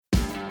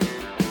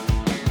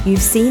You've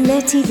seen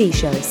their TV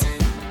shows.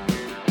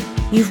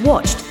 You've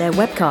watched their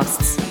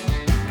webcasts.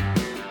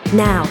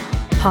 Now,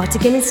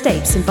 Hartigan and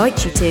Stapes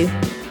invite you to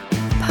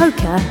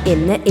Poker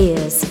in the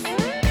Ears.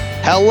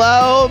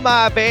 Hello,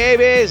 my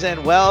babies,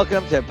 and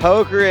welcome to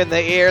Poker in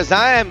the Ears.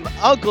 I am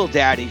Uncle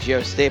Daddy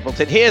Joe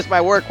Stapleton. Here's my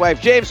work wife,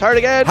 James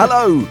Hartigan.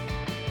 Hello.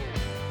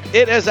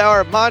 It is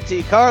our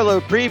Monte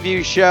Carlo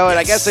preview show, and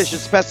I guess I should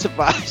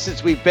specify,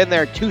 since we've been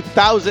there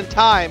 2,000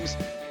 times,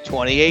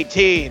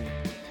 2018.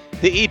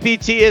 The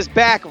EPT is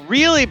back,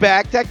 really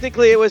back.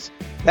 Technically, it was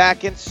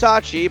back in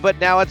Sochi, but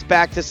now it's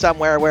back to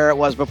somewhere where it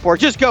was before.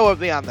 Just go with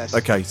me on this.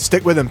 Okay,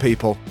 stick with them,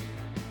 people.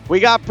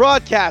 We got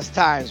broadcast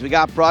times. We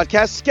got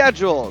broadcast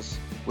schedules.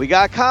 We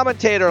got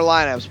commentator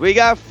lineups. We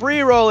got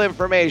free roll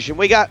information.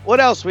 What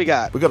else we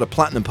got? We got a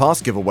Platinum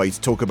Pass giveaway to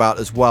talk about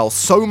as well.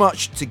 So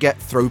much to get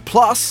through.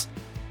 Plus,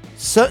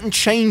 certain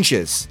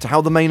changes to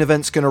how the main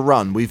event's going to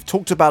run. We've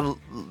talked about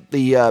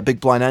the Big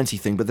Blind Ante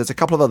thing, but there's a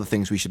couple of other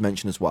things we should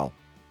mention as well.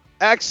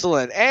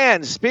 Excellent.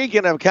 And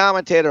speaking of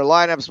commentator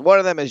lineups, one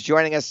of them is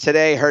joining us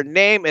today. Her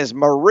name is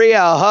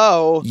Maria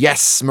Ho.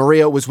 Yes,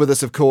 Maria was with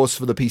us, of course,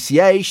 for the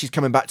PCA. She's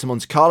coming back to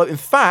Monte Carlo. In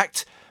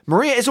fact,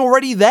 Maria is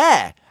already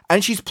there,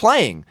 and she's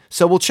playing.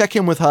 So we'll check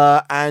in with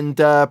her and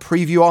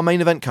preview our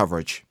main event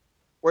coverage.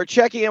 We're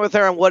checking in with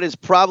her on what is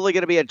probably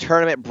going to be a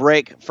tournament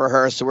break for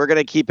her, so we're going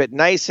to keep it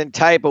nice and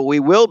tight, but we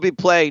will be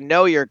playing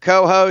Know Your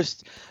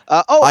Co-Host.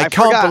 I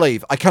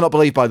cannot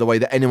believe, by the way,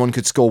 that anyone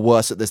could score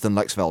worse at this than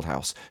Lex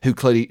Veldhouse, who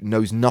clearly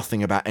knows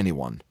nothing about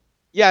anyone.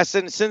 Yes,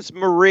 and since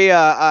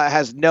Maria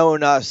has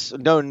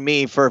known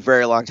me for a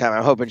very long time,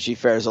 I'm hoping she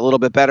fares a little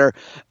bit better.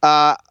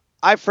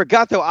 I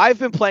forgot, though, I've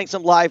been playing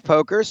some live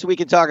poker, so we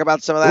can talk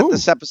about some of that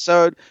this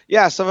episode.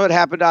 Yeah, some of it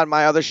happened on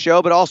my other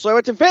show, but also I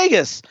went to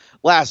Vegas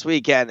last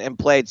weekend and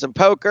played some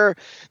poker.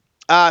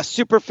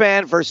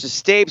 Superfan versus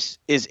Stapes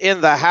is in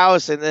the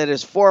house, and it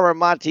is former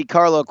Monte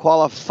Carlo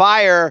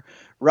qualifier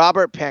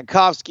Robert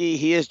Pankowski.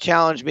 He has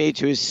challenged me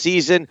to his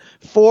season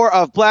 4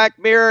 of Black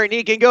Mirror, and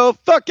he can go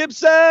fuck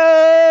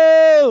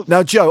himself!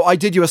 Now, Joe, I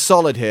did you a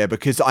solid here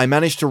because I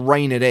managed to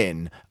rein it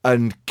in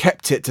and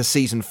kept it to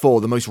season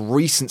 4, the most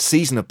recent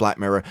season of Black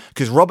Mirror,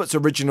 because Robert's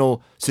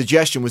original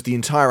suggestion was the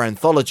entire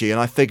anthology, and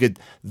I figured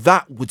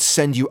that would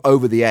send you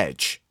over the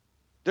edge.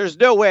 There's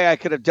no way I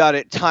could have done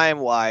it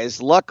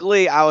time-wise.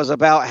 Luckily, I was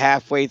about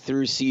halfway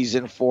through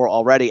season 4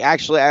 already.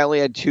 Actually, I only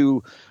had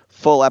 2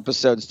 full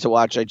episodes to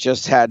watch. I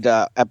just had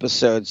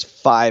episodes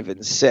 5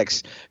 and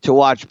 6 to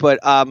watch. But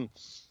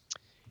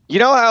you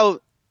know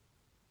how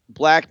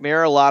Black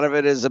Mirror, a lot of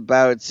it is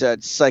about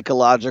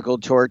psychological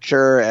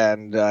torture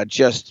and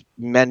just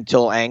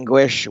mental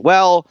anguish.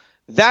 Well,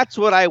 that's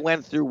what I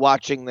went through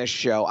watching this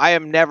show. I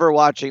am never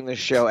watching this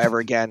show ever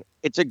again.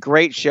 It's a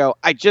great show.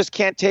 I just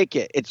can't take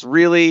it. It's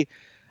really,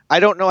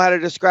 I don't know how to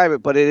describe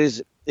it, but it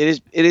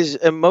is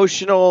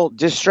emotional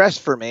distress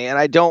for me, and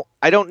I don't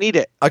need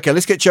it. Okay,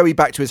 let's get Joey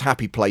back to his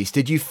happy place.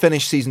 Did you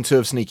finish season 2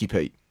 of Sneaky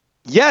Pete?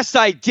 Yes,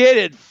 I did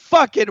it.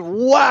 Fucking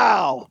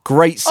wow.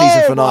 Great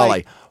season finale.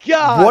 My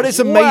God, what is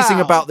amazing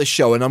about this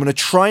show, and I'm going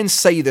to try and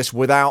say this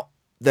without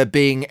there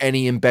being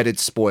any embedded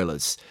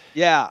spoilers.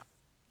 Yeah.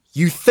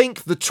 You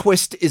think the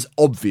twist is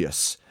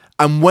obvious.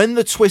 And when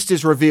the twist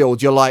is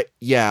revealed, you're like,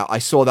 yeah, I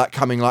saw that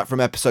coming like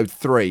from episode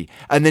 3.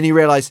 And then you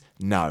realize,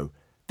 no,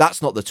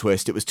 that's not the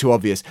twist. It was too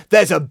obvious.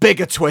 There's a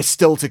bigger twist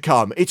still to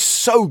come. It's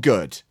so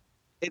good.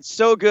 It's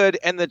so good,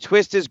 and the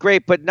twist is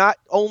great. But not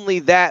only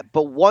that,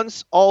 but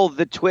once all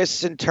the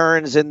twists and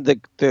turns and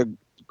the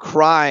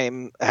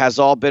crime has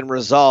all been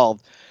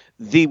resolved,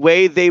 the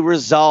way they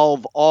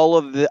resolve all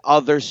of the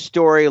other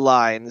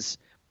storylines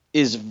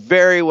is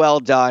very well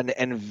done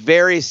and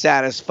very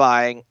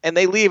satisfying. And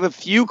they leave a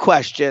few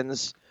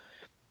questions,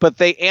 but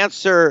they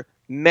answer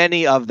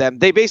many of them.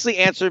 They basically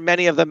answer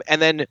many of them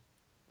and then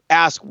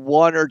ask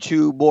 1 or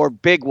 2 more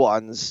big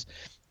ones.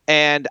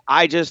 And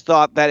I just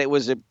thought that it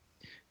was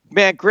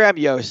Graham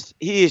Yost,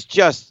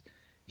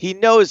 he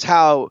knows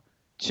how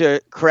to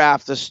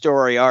craft a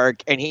story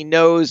arc, and he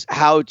knows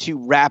how to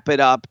wrap it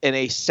up in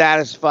a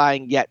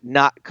satisfying yet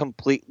not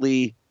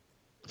completely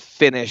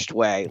finished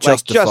way.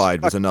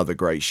 Justified was another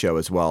great show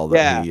as well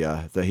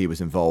that he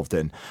was involved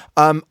in.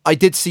 I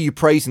did see you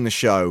praising the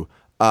show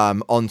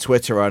on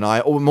Twitter, and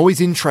I'm always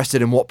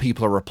interested in what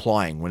people are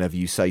replying whenever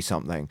you say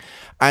something.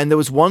 And there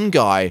was one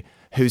guy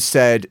who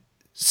said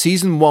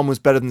season 1 was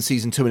better than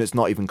season 2, and it's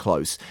not even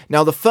close.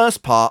 Now, the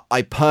first part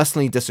I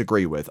personally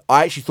disagree with.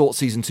 I actually thought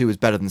season 2 was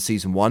better than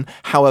season 1.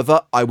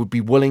 However, I would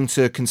be willing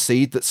to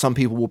concede that some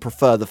people will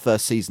prefer the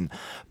first season.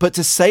 But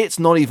to say it's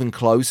not even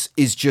close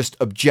is just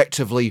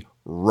objectively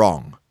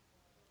wrong.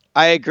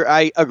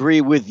 I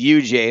agree with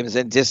you, James,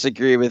 and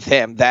disagree with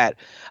him that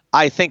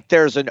I think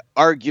there's an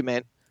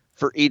argument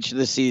for each of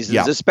the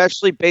seasons,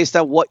 especially based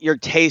on what your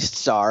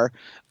tastes are,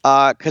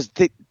 because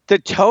the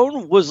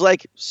tone was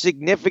like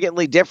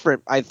significantly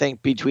different, I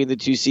think, between the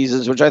 2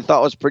 seasons, which I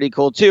thought was pretty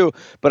cool too.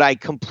 But I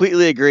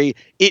completely agree.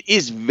 It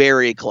is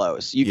very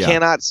close. You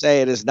cannot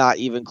say it is not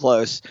even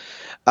close.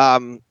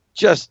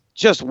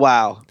 Just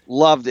wow.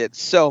 Loved it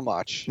so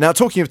much. Now,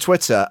 talking of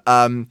Twitter,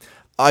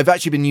 I've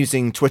actually been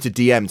using Twitter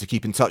DM to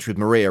keep in touch with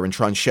Maria and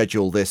try and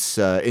schedule this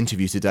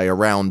interview today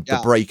around the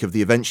break of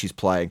the event she's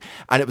playing.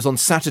 And it was on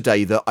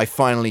Saturday that I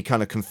finally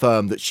kind of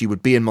confirmed that she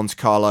would be in Monte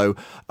Carlo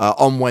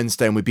on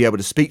Wednesday and we'd be able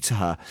to speak to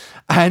her.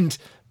 And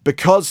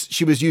because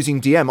she was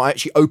using DM, I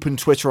actually opened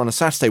Twitter on a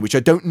Saturday, which I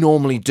don't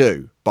normally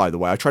do, by the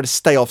way. I try to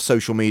stay off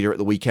social media at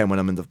the weekend when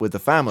I'm with the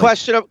family.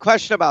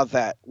 Question about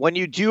that. When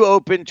you do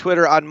open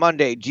Twitter on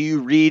Monday, do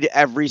you read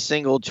every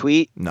single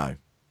tweet? No.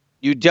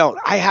 You don't.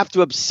 I have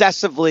to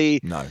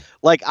obsessively. No.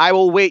 Like, I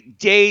will wait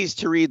days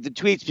to read the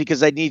tweets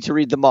because I need to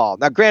read them all.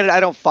 Now, granted, I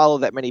don't follow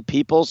that many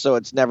people, so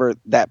it's never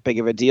that big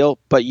of a deal.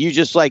 But you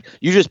just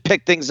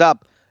pick things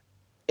up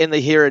in the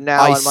here and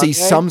now. I see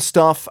some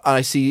stuff and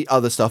I see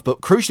other stuff,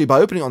 but crucially, by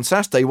opening on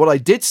Saturday, what I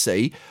did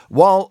see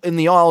while in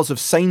the aisles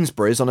of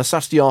Sainsbury's on a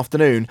Saturday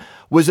afternoon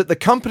was that the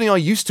company I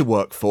used to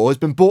work for has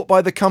been bought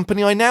by the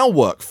company I now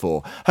work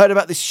for. Heard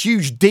about this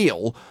huge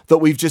deal that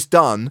we've just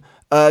done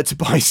to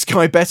buy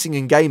Sky Betting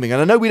and Gaming.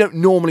 And I know we don't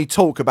normally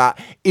talk about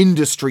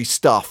industry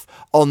stuff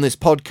on this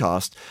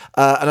podcast,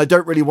 and I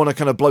don't really want to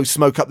kind of blow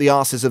smoke up the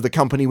arses of the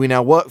company we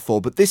now work for,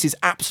 but this is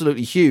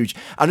absolutely huge.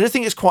 And I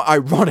think it's quite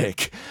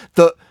ironic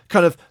that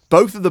kind of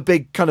both of the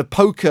big kind of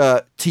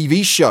poker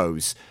TV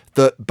shows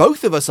that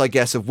both of us, I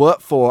guess, have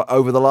worked for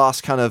over the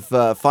last kind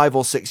of 5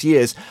 or 6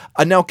 years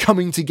are now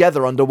coming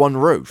together under one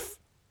roof.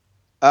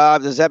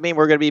 Does that mean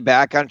we're going to be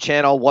back on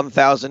channel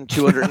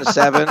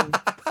 1207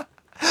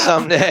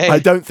 someday? I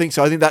don't think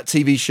so. I think that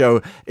TV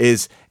show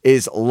is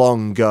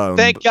long gone.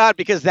 Thank God,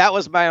 because that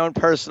was my own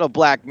personal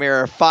Black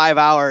Mirror. 5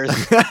 hours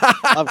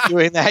of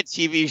doing that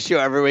TV show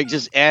every week,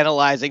 just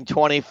analyzing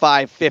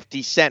 25,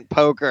 50-cent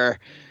poker.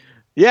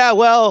 Yeah,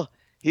 well,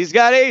 he's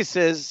got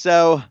aces,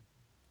 so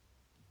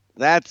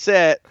that's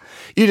it.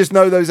 You just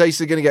know those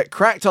aces are going to get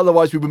cracked,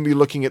 otherwise we wouldn't be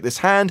looking at this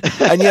hand.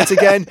 And yet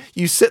again,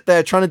 you sit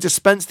there trying to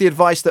dispense the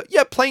advice that,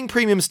 yeah, playing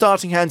premium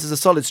starting hands is a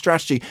solid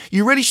strategy.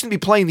 You really shouldn't be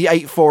playing the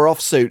 8-4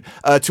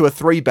 offsuit to a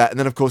 3-bet, and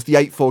then, of course, the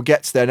 8-4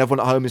 gets there, and everyone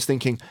at home is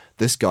thinking,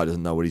 this guy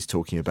doesn't know what he's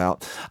talking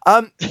about.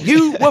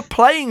 You were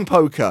playing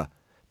poker.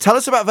 Tell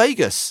us about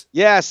Vegas.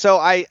 Yeah, so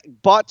I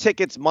bought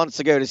tickets months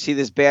ago to see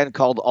this band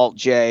called Alt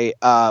J,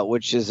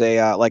 which is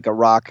a like a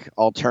rock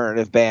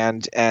alternative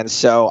band. And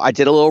so I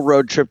did a little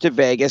road trip to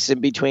Vegas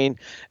in between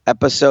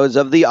episodes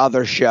of the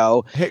other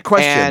show. Hey,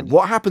 question,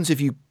 what happens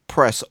if you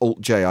press Alt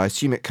J? I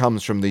assume it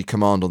comes from the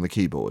command on the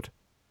keyboard.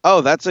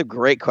 Oh, that's a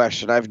great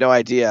question. I have no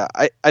idea.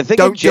 I think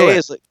Don't do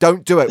it.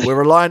 Don't do it. We're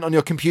relying on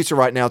your computer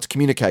right now to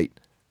communicate.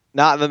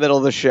 Not in the middle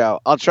of the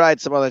show. I'll try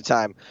it some other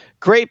time.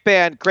 Great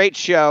band, great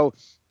show.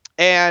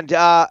 And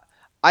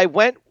I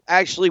went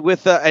actually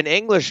with an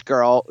English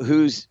girl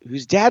whose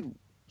dad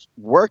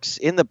works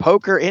in the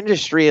poker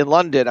industry in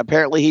London.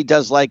 Apparently he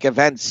does like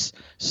events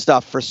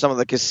stuff for some of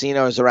the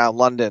casinos around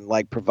London,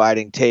 like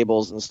providing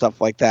tables and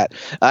stuff like that.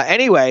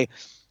 Anyway,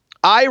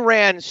 I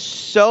ran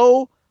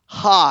so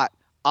hot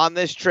on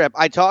this trip.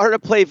 I taught her to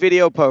play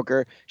video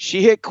poker.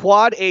 She hit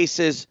quad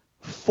aces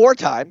 4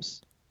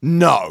 times.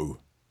 No.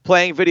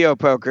 Playing video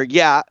poker.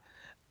 Yeah.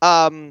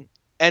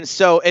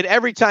 And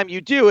every time you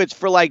do, it's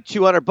for like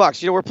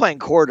 $200. You know, we're playing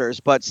quarters,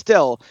 but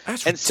still.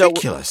 That's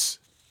ridiculous.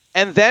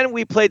 And then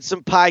we played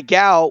some Pai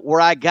Gow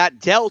where I got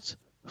dealt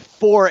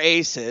 4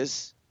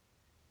 aces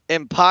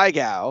in Pai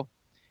Gow.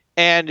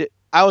 And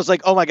I was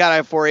like, oh my God, I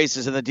have 4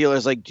 aces. And the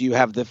dealer's like, do you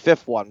have the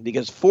 5th one?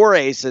 Because 4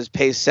 aces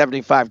pays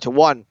 75 to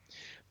 1.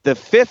 The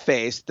 5th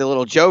ace, the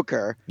little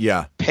joker,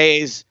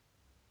 pays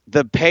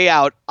the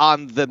payout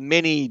on the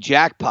mini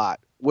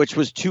jackpot, which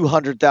was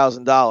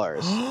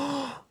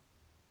 $200,000.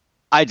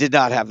 I did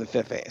not have the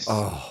 5th ace.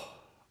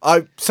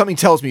 Oh, something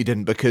tells me you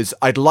didn't, because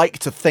I'd like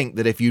to think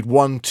that if you'd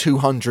won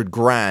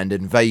 $200,000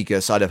 in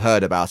Vegas, I'd have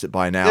heard about it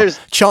by now.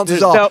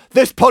 Chances are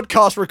this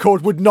podcast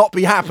record would not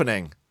be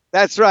happening.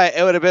 That's right.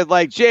 It would have been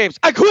like, James,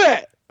 I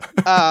quit.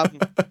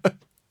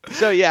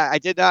 So yeah, I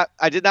did not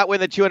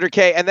win the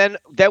 $200K. And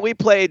then we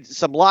played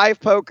some live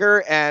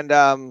poker,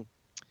 and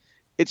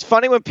it's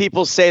funny when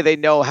people say they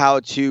know how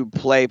to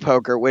play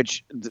poker,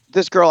 which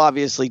this girl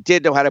obviously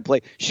did know how to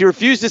play. She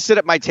refused to sit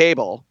at my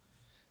table,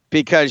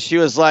 because she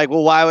was like,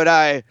 well, why would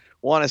I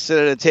want to sit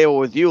at a table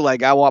with you?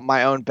 Like, I want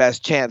my own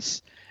best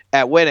chance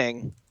at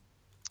winning.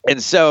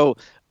 And so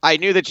I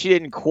knew that she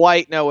didn't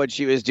quite know what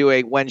she was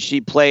doing when she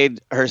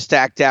played her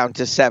stack down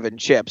to 7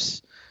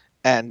 chips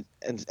and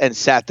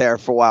sat there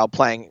for a while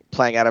playing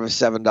out of a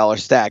 $7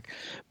 stack.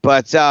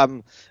 But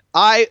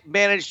I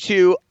managed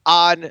to,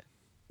 on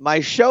my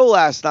show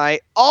last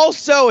night,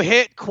 also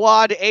hit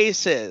quad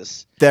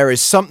aces. There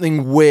is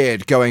something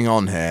weird going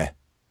on here.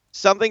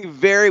 Something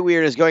very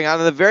weird is going on.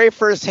 In the very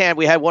first hand,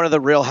 we had one of the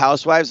Real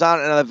Housewives on,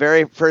 and on the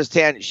very first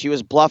hand, she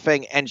was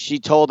bluffing, and she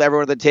told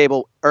everyone at the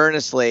table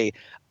earnestly,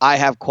 I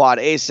have quad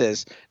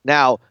aces.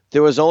 Now,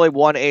 there was only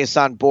 1 ace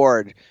on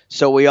board,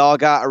 so we all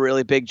got a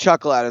really big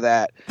chuckle out of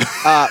that.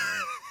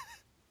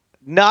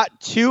 not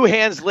two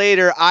hands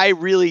later, I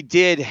really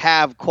did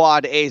have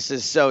quad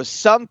aces. So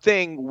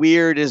something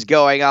weird is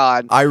going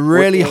on. I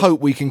really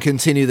hope we can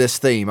continue this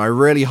theme. I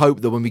really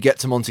hope that when we get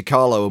to Monte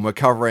Carlo and we're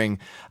covering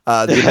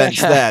the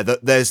events there,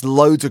 that there's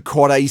loads of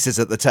quad aces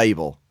at the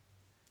table.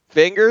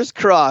 Fingers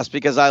crossed,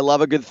 because I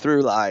love a good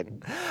through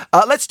line.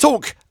 Let's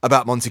talk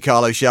about Monte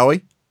Carlo, shall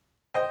we?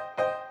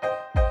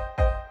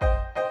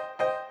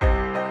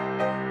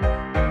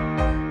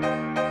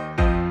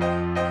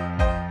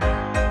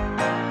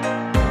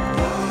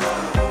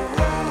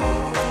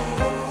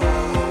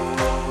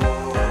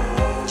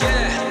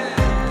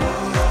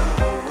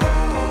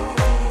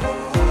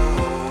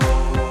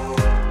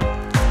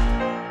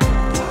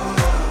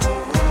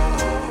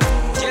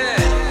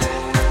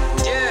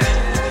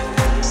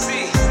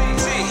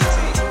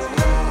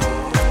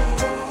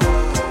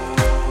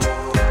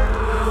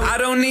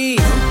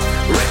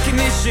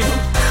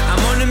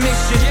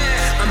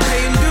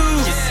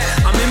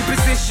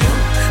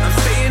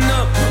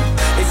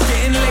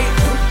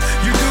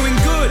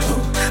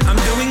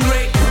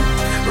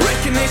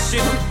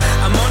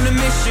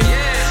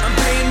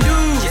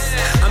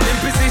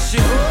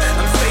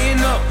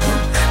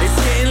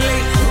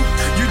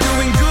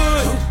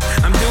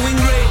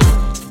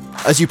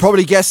 As you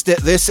probably guessed it,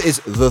 this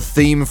is the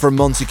theme from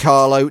Monte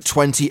Carlo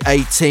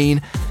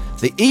 2018.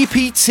 The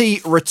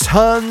EPT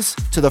returns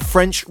to the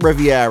French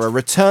Riviera,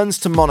 returns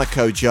to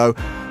Monaco, Joe.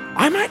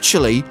 I'm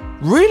actually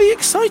really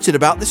excited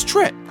about this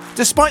trip.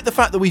 Despite the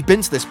fact that we've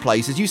been to this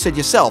place, as you said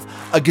yourself,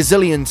 a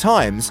gazillion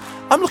times,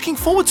 I'm looking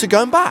forward to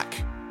going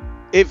back.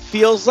 It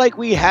feels like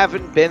we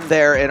haven't been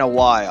there in a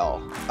while,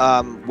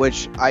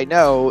 which I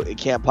know it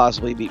can't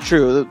possibly be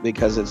true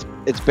because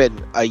it's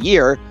been a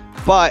year,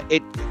 but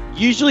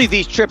usually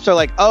these trips are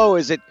like, oh,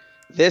 is it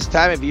this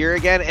time of year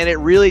again? And it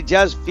really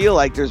does feel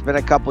like there's been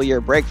a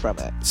couple-year break from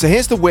it. So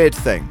here's the weird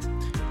thing,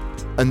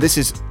 and this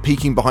is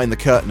peeking behind the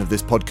curtain of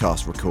this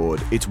podcast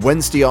record. It's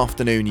Wednesday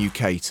afternoon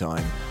UK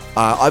time.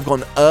 I've got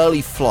an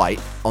early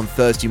flight on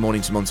Thursday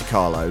morning to Monte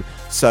Carlo,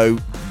 so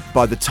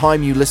by the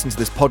time you listen to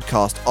this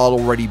podcast, I'll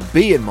already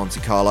be in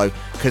Monte Carlo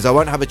because I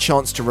won't have a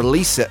chance to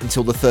release it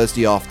until the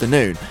Thursday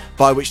afternoon,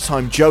 by which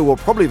time Joe will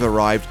probably have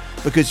arrived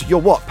because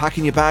you're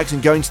packing your bags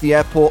and going to the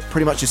airport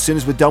pretty much as soon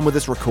as we're done with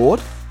this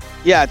record?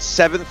 Yeah, it's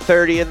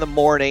 7:30 in the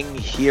morning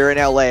here in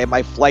LA.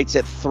 My flight's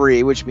at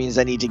 3, which means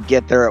I need to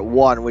get there at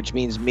 1, which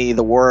means me,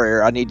 the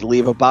warrior, I need to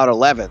leave about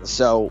 11.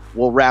 So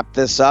we'll wrap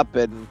this up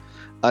in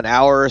an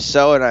hour or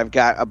so, and I've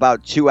got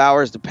about 2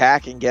 hours to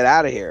pack and get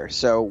out of here.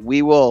 So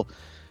we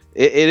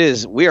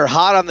are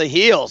hot on the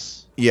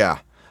heels. Yeah.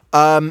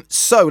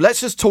 So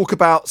let's just talk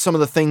about some of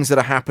the things that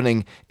are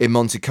happening in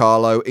Monte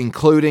Carlo,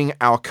 including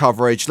our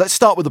coverage. Let's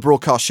start with the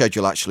broadcast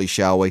schedule, actually,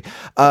 shall we?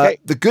 Okay.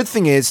 The good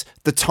thing is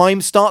the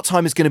start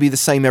time is going to be the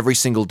same every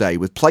single day,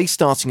 with play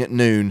starting at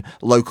noon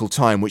local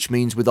time, which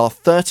means with our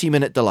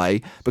 30-minute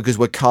delay, because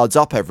we're cards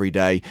up every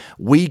day,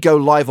 we go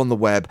live on the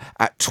web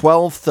at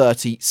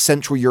 12:30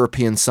 Central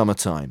European Summer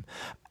Time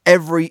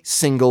every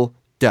single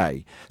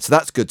day. So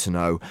that's good to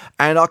know.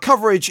 And our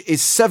coverage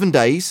is 7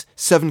 days,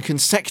 7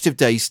 consecutive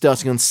days,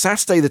 starting on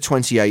Saturday the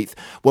 28th,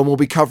 when we'll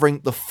be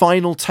covering the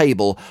final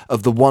table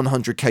of the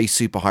 100k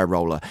Super High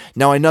Roller.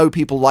 Now, I know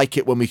people like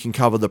it when we can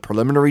cover the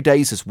preliminary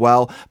days as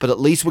well, but at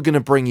least we're going to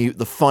bring you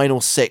the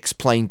final 6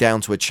 playing down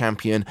to a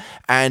champion.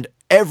 And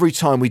every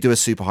time we do a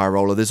Super High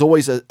Roller, there's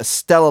always a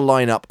stellar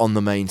lineup on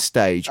the main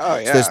stage. Oh,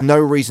 yeah. So there's no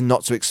reason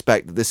not to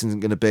expect that this isn't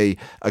going to be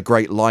a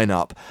great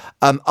lineup.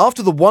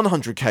 After the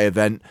 100k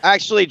event...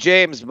 Actually,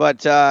 James,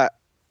 but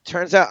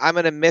turns out I'm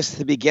going to miss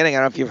the beginning. I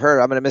don't know if you've heard.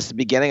 I'm going to miss the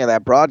beginning of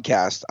that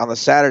broadcast on the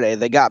Saturday.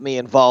 They got me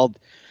involved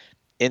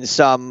in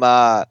some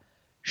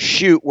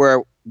shoot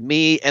where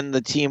me and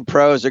the team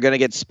pros are going to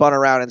get spun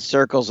around in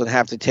circles and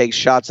have to take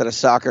shots at a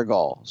soccer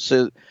goal.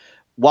 So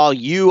while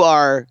you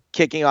are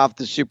kicking off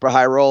the Super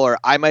High Roller,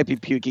 I might be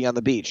puking on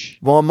the beach.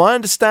 Well, my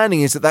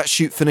understanding is that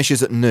shoot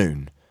finishes at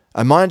noon.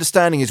 And my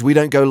understanding is we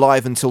don't go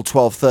live until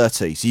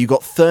 12:30. So you've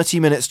got 30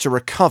 minutes to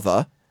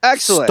recover.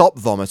 Excellent. Stop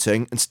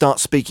vomiting and start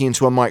speaking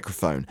into a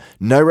microphone.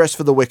 No rest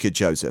for the wicked,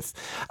 Joseph.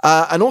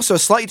 And also a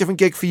slightly different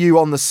gig for you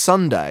on the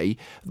Sunday,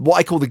 what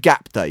I call the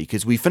gap day,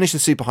 because we finish the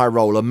Super High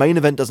Roller. Main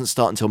event doesn't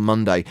start until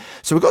Monday.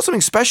 So we've got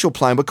something special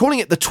planned. We're calling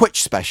it the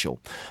Twitch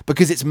special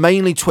because it's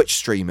mainly Twitch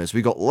streamers.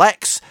 We've got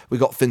Lex, we've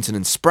got Finton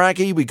and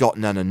Spraggy, we've got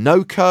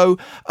Nanonoko,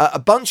 a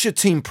bunch of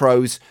team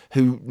pros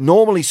who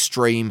normally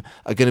stream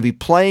are going to be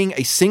playing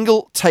a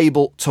single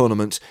table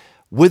tournament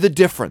with a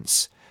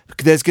difference.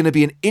 There's going to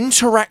be an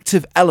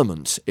interactive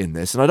element in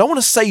this, and I don't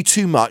want to say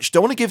too much,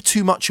 don't want to give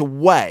too much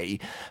away,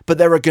 but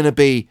there are going to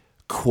be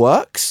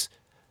quirks,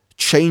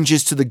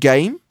 changes to the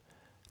game,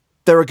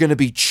 there are going to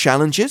be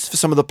challenges for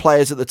some of the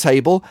players at the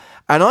table,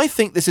 and I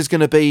think this is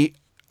going to be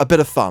a bit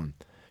of fun.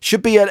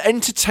 Should be an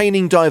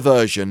entertaining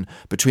diversion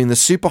between the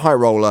Super High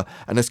Roller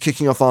and us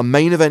kicking off our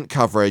main event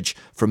coverage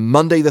from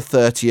Monday the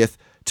 30th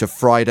to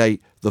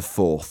Friday the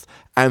 4th.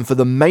 And for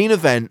the main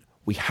event,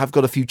 we have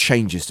got a few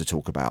changes to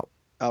talk about.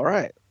 All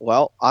right.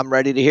 Well, I'm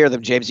ready to hear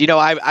them, James. You know,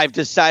 I've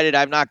decided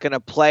I'm not going to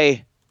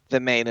play the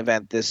main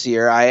event this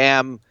year. I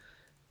am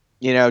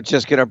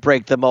just going to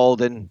break the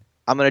mold and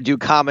I'm going to do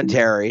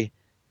commentary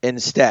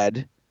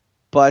instead.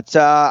 But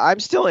I'm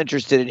still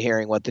interested in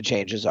hearing what the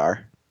changes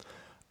are.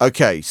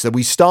 Okay, so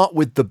we start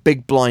with the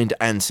big blind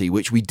ante,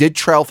 which we did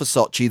trail for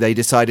Sochi. They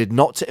decided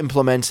not to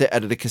implement it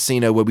at a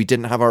casino where we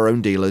didn't have our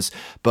own dealers,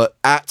 but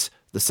at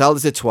the Salle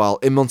des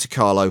Etoiles in Monte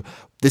Carlo,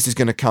 this is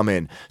going to come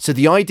in. So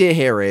the idea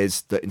here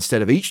is that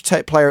instead of each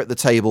player at the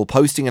table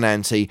posting an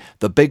ante,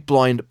 the big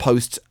blind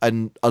posts a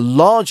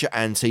larger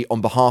ante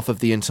on behalf of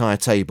the entire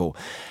table.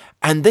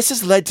 And this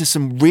has led to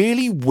some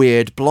really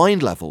weird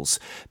blind levels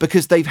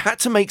because they've had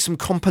to make some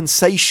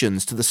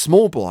compensations to the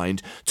small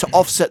blind to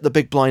offset the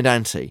big blind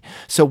ante.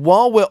 So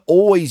while we're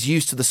always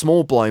used to the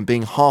small blind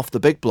being half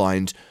the big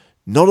blind,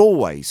 not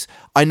always.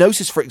 I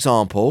noticed, for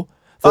example...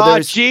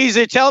 jeez,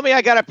 you're telling me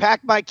I got to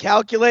pack my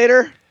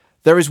calculator?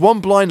 There is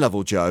one blind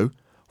level, Joe,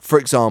 for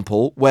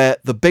example, where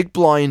the big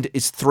blind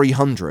is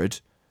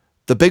 300,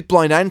 the big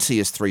blind ante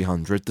is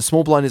 300, the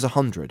small blind is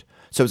 100.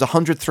 So it's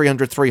 100,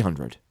 300,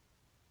 300.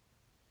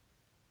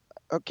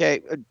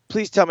 Okay,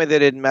 please tell me they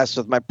didn't mess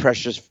with my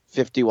precious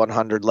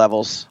 5100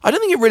 levels. I don't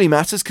think it really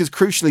matters because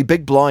crucially,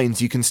 big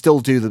blinds, you can still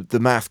do the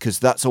math because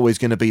that's always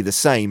going to be the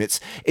same. It's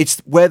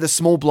where the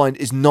small blind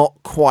is not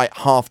quite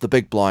half the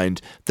big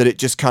blind that it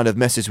just kind of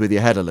messes with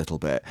your head a little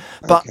bit.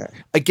 But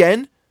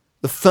again,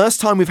 the first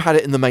time we've had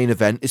it in the main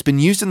event, it's been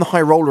used in the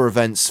high roller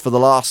events for the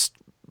last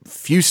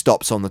few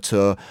stops on the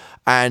tour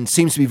and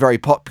seems to be very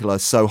popular.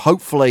 So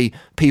hopefully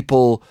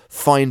people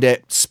find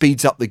it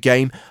speeds up the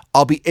game.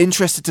 I'll be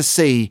interested to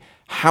see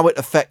how it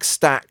affects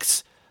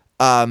stacks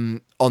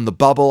on the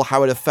bubble,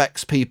 how it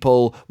affects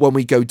people when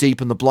we go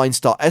deep and the blinds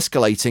start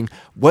escalating,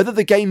 whether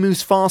the game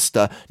moves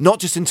faster, not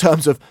just in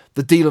terms of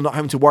the dealer not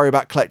having to worry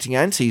about collecting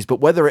antes,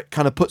 but whether it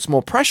kind of puts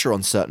more pressure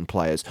on certain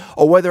players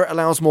or whether it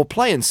allows more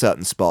play in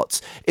certain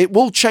spots. It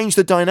will change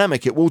the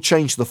dynamic. It will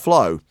change the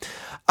flow.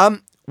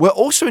 We're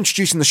also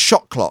introducing the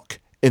shot clock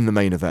in the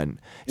main event.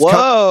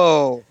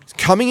 It's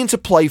coming into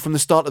play from the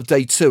start of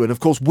day 2. And of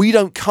course, we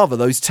don't cover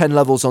those 10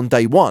 levels on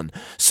day 1.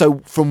 So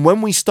from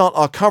when we start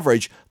our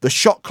coverage, the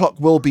shot clock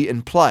will be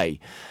in play.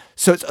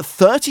 So it's a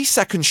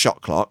 30-second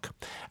shot clock,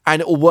 and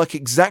it will work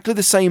exactly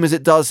the same as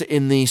it does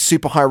in the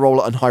super high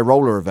roller and high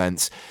roller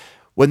events.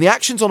 When the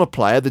action's on a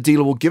player, the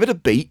dealer will give it a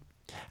beat.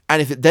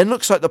 And if it then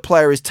looks like the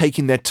player is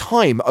taking their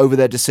time over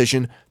their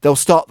decision, they'll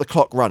start the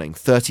clock running,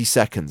 30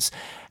 seconds.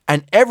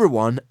 And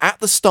everyone at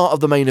the start of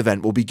the main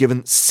event will be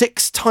given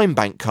 6 time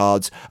bank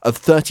cards of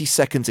 30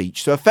 seconds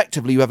each. So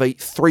effectively, you have a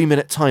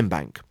 3-minute time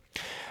bank.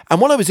 And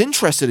what I was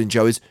interested in,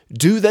 Joe, is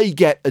do they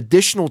get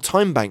additional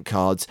time bank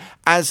cards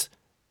as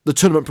the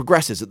tournament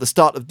progresses at the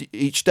start of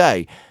each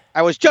day?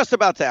 I was just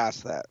about to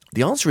ask that.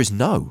 The answer is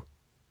no.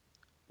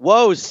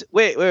 Whoa,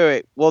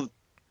 wait. Well,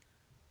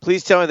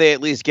 please tell me they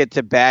at least get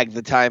to bag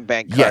the time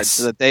bank cards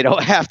so that they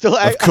don't have to.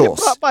 Of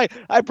course.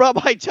 I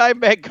brought my time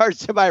bank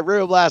cards to my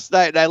room last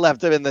night and I left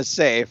them in the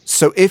safe.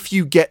 So if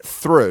you get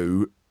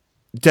through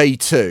day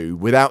 2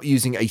 without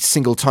using a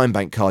single time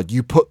bank card,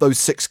 you put those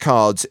 6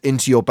 cards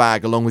into your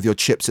bag along with your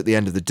chips at the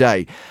end of the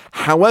day.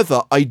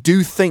 However, I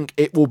do think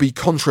it will be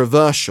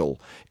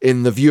controversial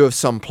in the view of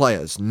some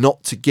players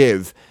not to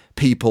give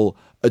people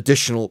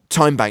additional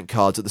time bank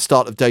cards at the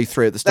start of day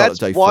 3, at the start of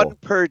day 4. That's one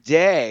per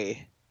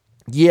day.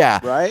 Yeah.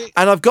 Right.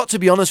 And I've got to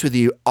be honest with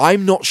you,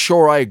 I'm not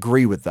sure I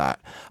agree with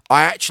that.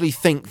 I actually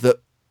think that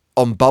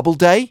on bubble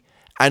day,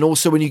 and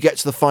also when you get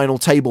to the final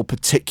table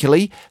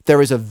particularly,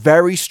 there is a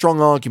very strong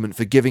argument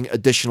for giving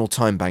additional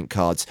time bank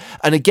cards.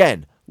 And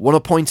again,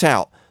 want to point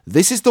out,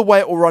 this is the way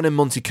it will run in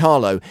Monte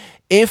Carlo.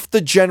 If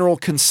the general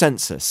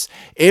consensus,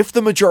 if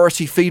the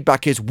majority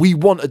feedback is we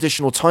want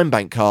additional time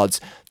bank cards,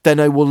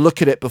 then I will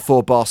look at it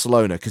before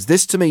Barcelona. Because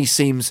this to me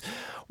seems,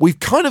 we've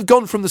kind of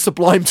gone from the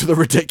sublime to the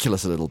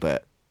ridiculous a little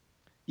bit.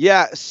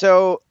 Yeah,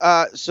 so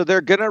they're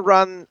gonna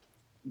run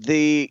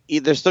they're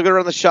still gonna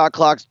run the shot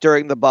clocks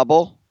during the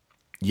bubble.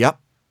 Yep,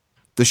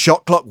 the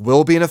shot clock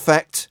will be in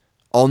effect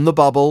on the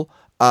bubble.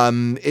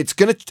 It's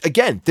going to,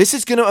 again, this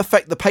is going to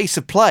affect the pace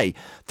of play.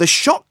 The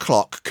shot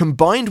clock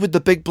combined with the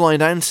big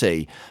blind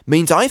ante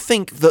means I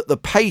think that the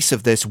pace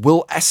of this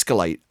will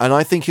escalate, and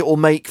I think it will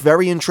make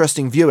very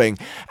interesting viewing,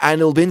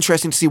 and it'll be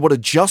interesting to see what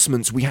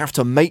adjustments we have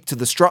to make to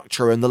the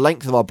structure and the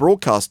length of our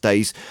broadcast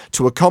days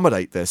to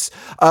accommodate this.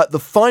 The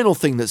final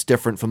thing that's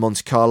different for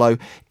Monte Carlo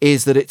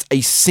is that it's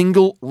a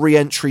single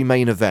re-entry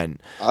main event.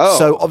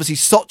 So obviously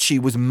Sochi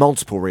was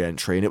multiple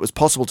re-entry, and it was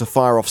possible to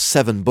fire off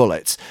 7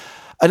 bullets.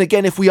 And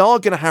again, if we are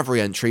going to have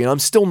re-entry, and I'm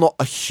still not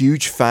a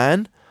huge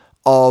fan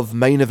of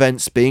main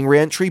events being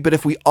re-entry, but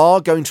if we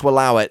are going to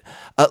allow it,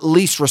 at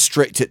least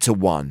restrict it to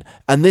 1.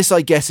 And this,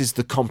 I guess, is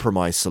the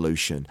compromise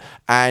solution.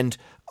 And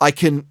I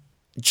can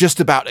just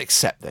about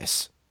accept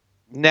this.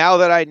 Now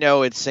that I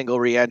know it's single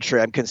re-entry,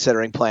 I'm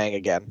considering playing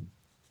again.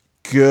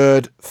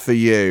 Good for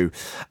you.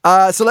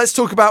 So let's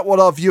talk about what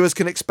our viewers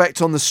can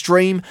expect on the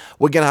stream.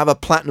 We're going to have a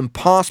Platinum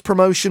Pass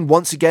promotion,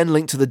 once again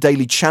linked to the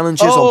daily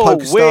challenges on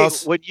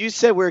PokerStars. Wait, when you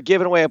said we're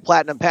giving away a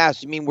Platinum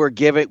Pass, you mean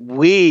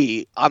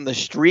we on the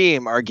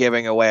stream are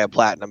giving away a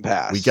Platinum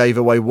Pass? We gave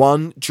away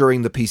one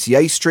during the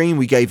PCA stream.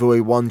 We gave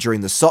away one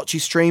during the Sochi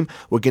stream.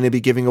 We're going to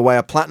be giving away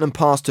a Platinum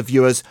Pass to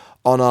viewers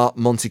on our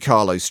Monte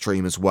Carlo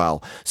stream as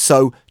well.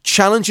 So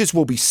challenges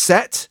will be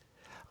set.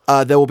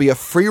 There will be a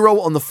free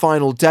roll on the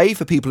final day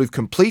for people who've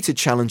completed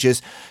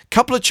challenges.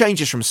 Couple of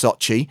changes from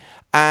Sochi,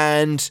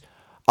 and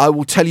I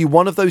will tell you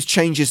one of those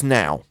changes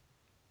now.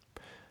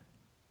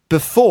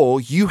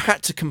 Before, you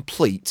had to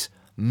complete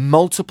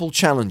multiple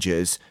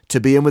challenges to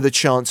be in with a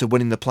chance of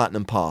winning the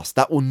Platinum Pass.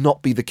 That will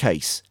not be the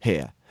case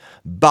here.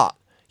 But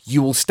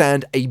you will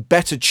stand a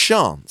better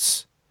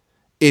chance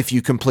if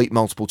you complete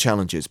multiple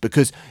challenges,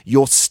 because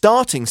your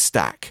starting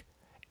stack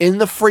in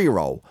the free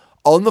roll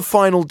on the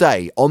final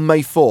day, on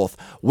May 4th,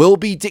 will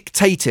be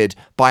dictated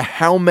by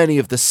how many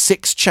of the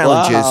 6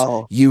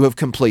 challenges you have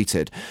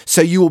completed.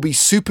 So you will be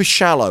super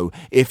shallow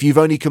if you've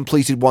only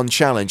completed 1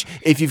 challenge.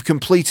 If you've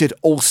completed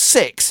all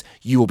 6,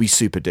 you will be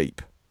super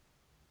deep.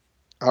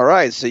 All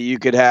right, so you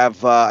could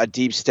have a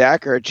deep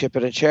stack or a chip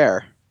in a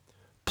chair.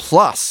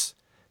 Plus,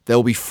 there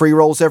will be free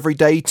rolls every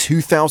day,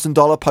 $2,000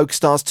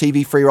 PokerStars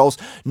TV free rolls.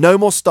 No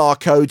more star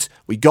codes.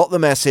 We got the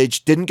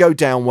message. Didn't go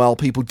down well.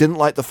 People didn't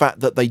like the fact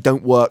that they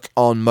don't work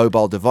on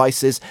mobile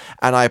devices.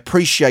 And I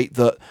appreciate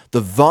that the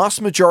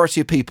vast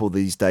majority of people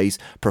these days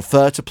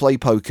prefer to play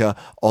poker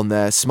on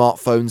their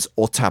smartphones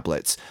or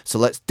tablets. So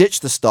let's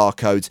ditch the star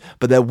codes.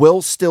 But there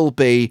will still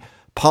be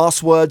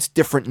passwords,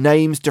 different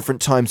names,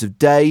 different times of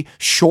day,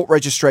 short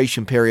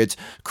registration periods.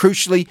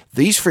 Crucially,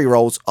 these free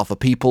rolls are for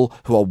people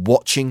who are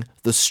watching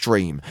the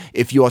stream.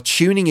 If you are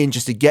tuning in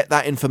just to get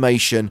that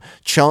information,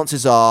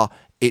 chances are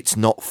it's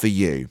not for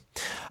you.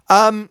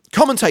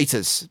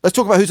 Commentators. Let's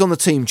talk about who's on the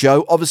team,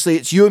 Joe. Obviously,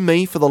 it's you and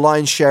me for the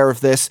lion's share of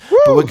this,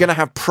 but we're going to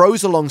have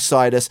pros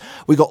alongside us.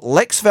 We got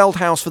Lex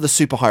Veldhouse for the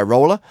Super High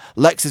Roller.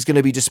 Lex is going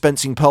to be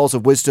dispensing pearls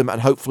of wisdom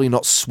and hopefully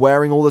not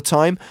swearing all the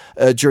time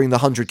during the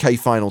 100k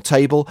final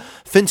table.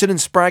 Finton and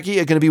Spraggy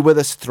are going to be with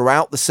us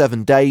throughout the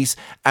 7 days,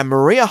 and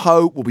Maria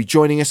Ho will be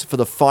joining us for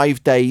the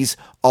 5 days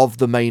of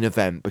the main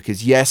event,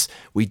 because yes,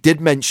 we did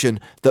mention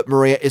that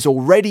Maria is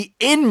already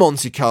in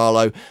Monte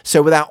Carlo.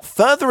 So without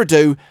further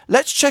ado,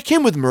 let's check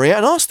in with Maria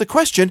and ask the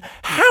question,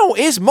 how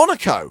is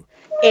Monaco?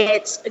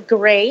 It's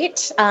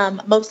great,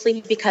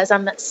 mostly because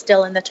I'm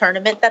still in the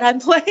tournament that I'm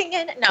playing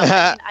in. No,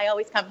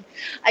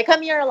 I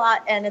come here a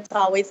lot, and it's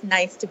always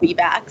nice to be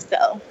back.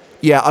 So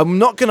yeah, I'm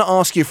not going to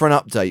ask you for an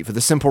update for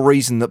the simple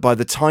reason that by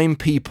the time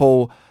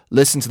people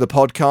listen to the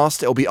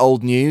podcast, it'll be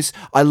old news.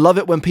 I love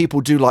it when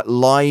people do like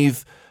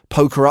live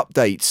poker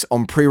updates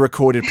on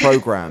pre-recorded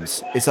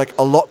programs. It's like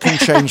a lot can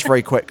change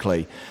very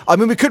quickly. I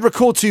mean, we could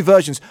record 2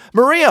 versions.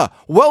 Maria,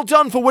 well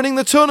done for winning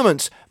the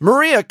tournament.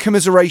 Maria,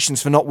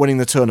 commiserations for not winning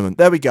the tournament.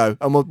 There we go,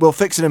 and we'll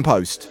fix it in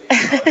post.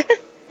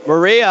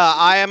 Maria,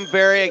 I am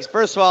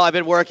first of all, I've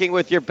been working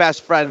with your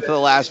best friend for the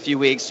last few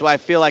weeks, so I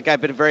feel like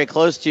I've been very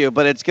close to you,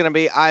 but it's going to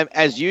be,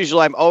 as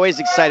usual, I'm always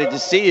excited to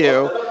see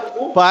you,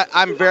 but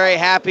I'm very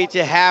happy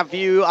to have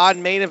you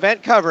on main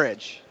event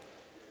coverage.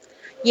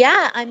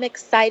 Yeah, I'm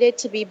excited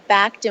to be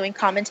back doing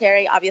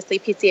commentary. Obviously,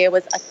 PCA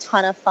was a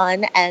ton of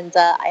fun, and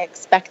I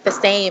expect the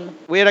same.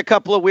 We had a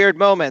couple of weird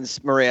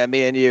moments, Maria,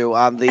 me and you,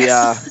 on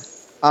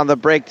the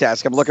break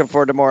desk. I'm looking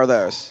forward to more of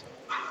those.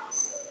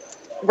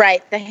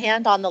 Right. The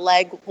hand on the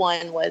leg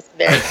one was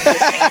very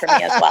interesting for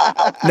me as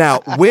well.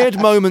 Now, weird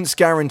moments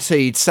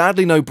guaranteed.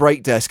 Sadly, no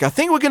break desk. I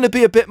think we're going to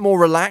be a bit more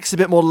relaxed, a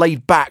bit more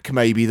laid back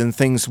maybe than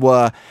things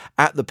were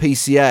at the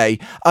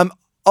PCA.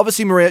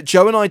 Obviously, Maria,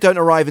 Joe and I don't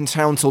arrive in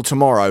town till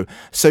tomorrow,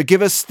 so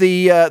give us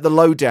the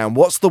lowdown.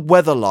 What's the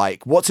weather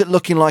like? What's it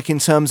looking like in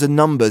terms of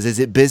numbers? Is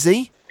it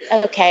busy?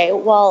 Okay,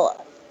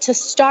 well, to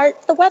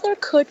start, the weather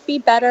could be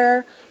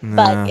better,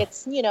 but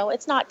it's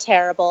not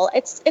terrible.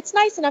 It's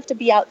nice enough to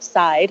be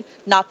outside.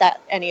 Not that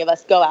any of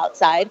us go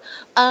outside.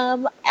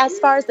 As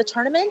far as the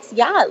tournaments,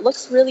 yeah, it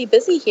looks really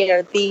busy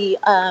here. The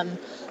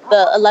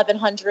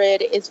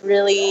 1100 is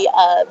really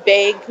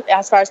big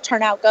as far as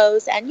turnout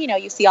goes. And,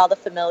 you see all the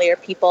familiar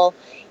people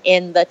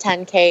in the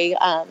 10K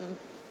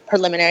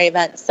preliminary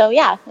event. So,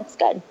 yeah, it's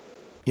good.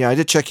 Yeah, I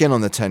did check in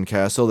on the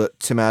 10K. I saw that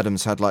Tim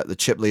Adams had like the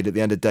chip lead at the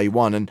end of day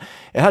 1, and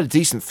it had a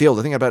decent field.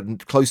 I think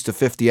about close to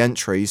 50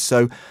 entries.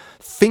 So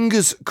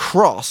fingers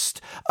crossed.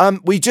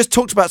 We just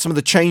talked about some of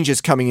the changes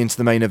coming into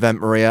the main event,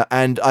 Maria,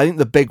 and I think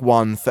the big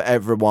one for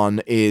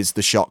everyone is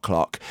the shot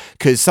clock,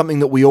 because something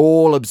that we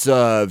all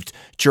observed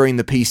during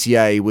the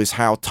PCA was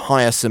how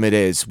tiresome it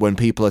is when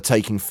people are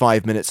taking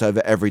 5 minutes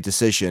over every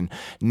decision.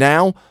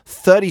 Now,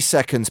 30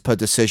 seconds per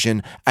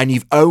decision, and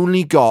you've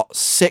only got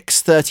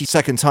 6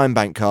 30-second time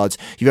bank cards.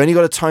 You've only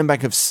got a time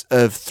bank of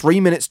 3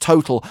 minutes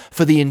total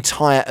for the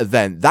entire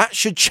event. That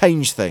should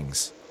change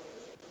things.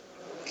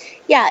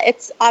 yeah,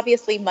 it's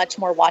obviously much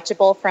more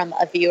watchable from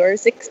a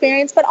viewer's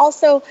experience, but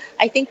also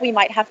I think we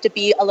might have to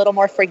be a little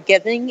more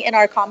forgiving in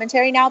our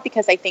commentary now,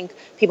 because I think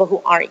people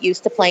who aren't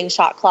used to playing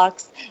shot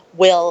clocks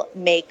will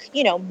make,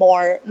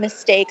 more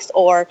mistakes,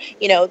 or,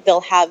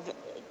 they'll have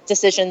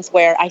decisions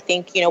where I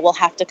think, we'll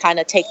have to kind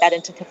of take that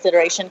into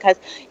consideration, because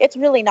it's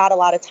really not a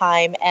lot of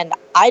time. And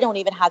I don't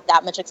even have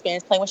that much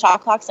experience playing with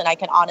shot clocks. And I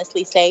can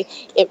honestly say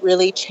it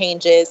really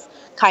changes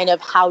kind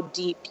of how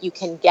deep you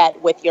can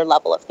get with your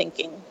level of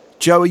thinking.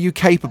 Joe, are you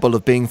capable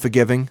of being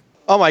forgiving?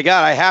 Oh my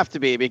God, I have to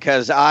be,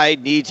 because I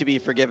need to be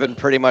forgiven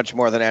pretty much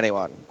more than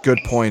anyone. Good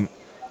point.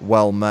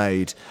 Well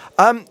made.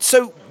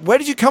 So where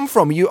did you come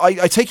from?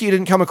 I take it you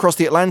didn't come across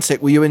the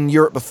Atlantic. Were you in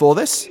Europe before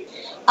this?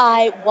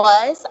 I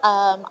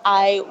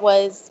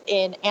was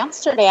in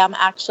Amsterdam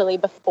actually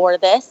before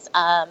this.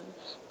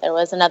 There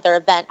was another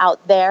event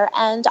out there,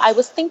 and I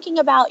was thinking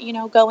about,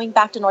 going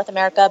back to North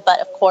America, but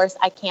of course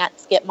I can't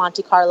skip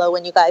Monte Carlo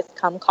when you guys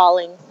come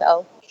calling,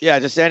 so. Yeah,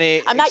 just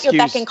any I'm not your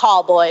beck and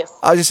call, boys.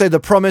 I just say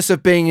the promise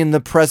of being in the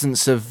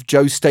presence of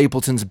Joe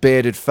Stapleton's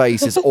bearded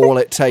face is all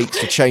it takes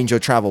to change your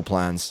travel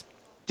plans.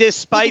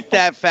 Despite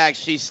that fact,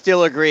 she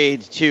still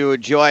agreed to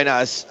join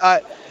us.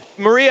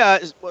 Maria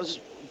was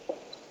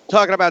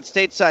talking about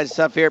stateside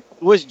stuff here.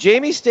 Was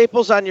Jamie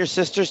Staples on your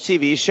sister's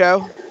TV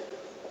show?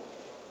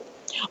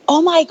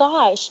 Oh my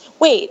gosh.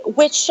 Wait,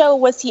 which show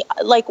was he,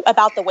 like,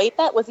 about the weight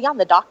bet? Was he on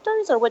The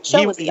Doctors, or which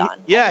show was he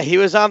on? Yeah, he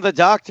was on The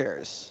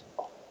Doctors.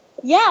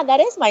 Yeah, that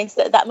is my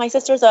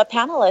sister's a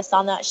panelist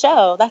on that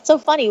show. That's so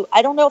funny.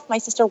 I don't know if my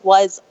sister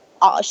was,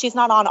 she's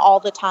not on all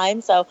the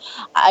time, so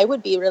I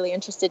would be really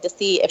interested to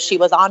see if she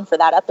was on for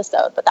that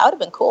episode, but that would have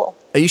been cool.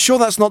 Are you sure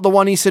that's not the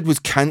one he said was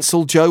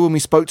cancelled, Joe, when we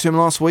spoke to him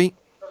last week?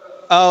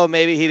 Oh,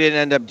 maybe he didn't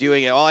end up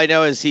doing it. All I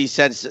know is he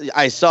said,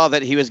 I saw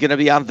that he was going to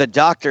be on The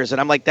Doctors, and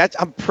I'm like,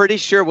 I'm pretty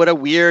sure what a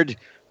weird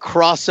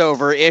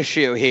crossover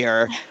issue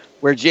here,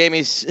 where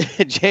Jamie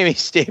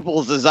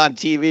Staples is on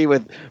TV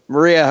with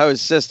Maria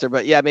Ho's sister.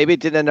 But yeah, maybe it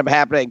didn't end up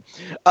happening.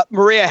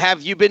 Maria,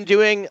 have you been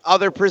doing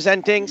other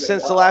presenting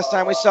since the last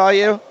time we saw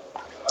you?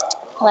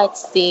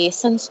 Let's see.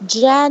 Since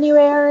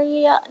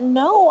January?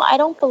 No, I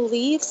don't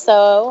believe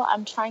so.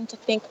 I'm trying to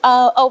think.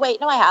 Oh,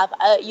 wait. No, I have.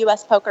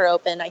 U.S. Poker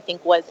Open, I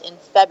think, was in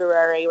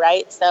February,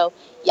 right? So,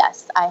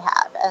 yes, I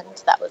have. And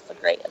that was a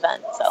great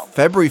event. So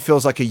February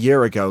feels like a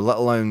year ago, let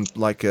alone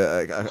like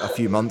a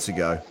few months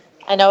ago.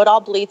 I know it all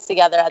bleeds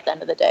together at the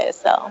end of the day.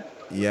 So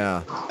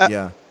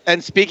yeah.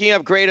 And speaking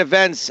of great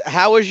events,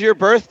 how was your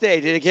birthday?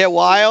 Did it get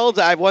wild?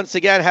 I once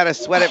again had to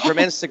sweat it from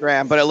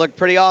Instagram, but it looked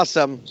pretty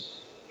awesome.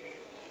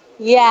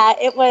 Yeah,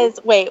 it was.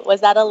 Wait,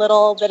 was that a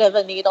little bit of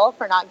a needle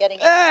for not getting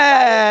it? I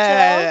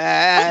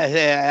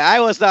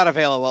was not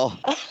available.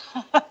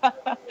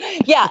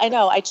 Yeah, I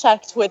know. I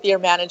checked with your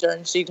manager,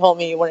 and she told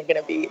me you weren't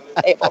going to be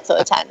able to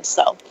attend.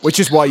 So, which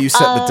is why you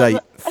set the date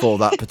for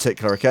that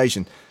particular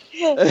occasion.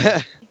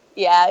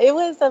 Yeah, it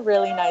was a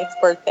really nice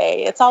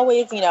birthday. It's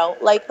always,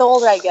 like the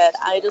older I get,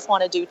 I just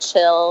want to do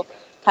chill,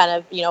 kind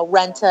of,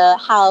 rent a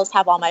house,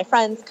 have all my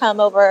friends come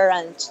over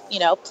and,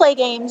 play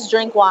games,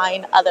 drink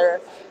wine, other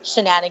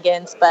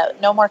shenanigans,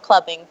 but no more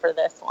clubbing for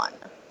this one.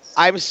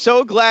 I'm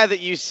so glad that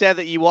you said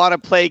that you want to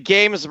play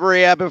games,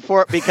 Maria,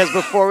 because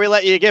before we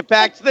let you get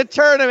back to the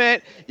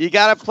tournament, you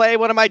got to play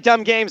one of my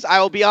dumb games. I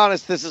will be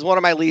honest, this is one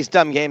of my least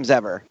dumb games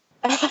ever.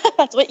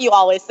 That's what you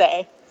always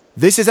say.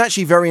 This is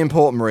actually very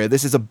important, Maria.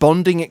 This is a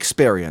bonding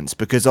experience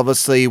because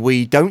obviously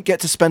we don't get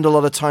to spend a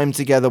lot of time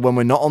together when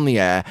we're not on the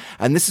air.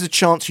 And this is a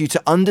chance for you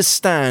to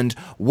understand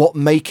what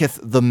maketh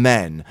the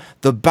men,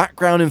 the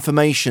background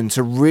information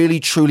to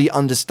really truly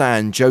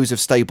understand Joseph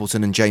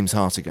Stapleton and James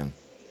Hartigan.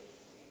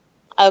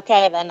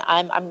 Okay, then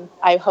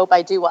I hope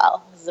I do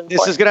well.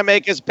 This is going to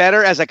make us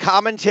better as a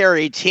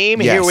commentary team.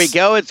 Yes. Here we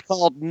go. It's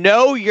called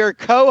Know Your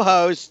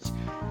Co-Host.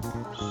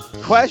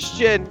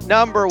 Question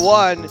number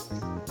 1.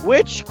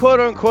 Which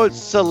quote-unquote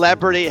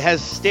celebrity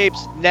has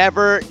Stapes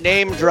never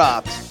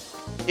name-dropped?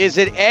 Is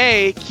it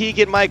A,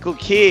 Keegan-Michael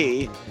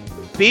Key,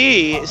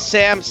 B,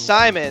 Sam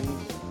Simon,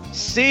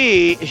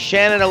 C,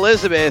 Shannon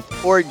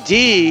Elizabeth, or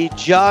D,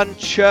 John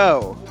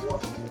Cho?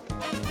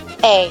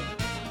 A.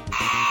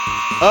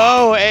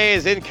 Oh, A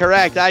is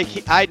incorrect. I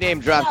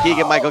name-drop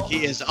Keegan-Michael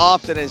Key as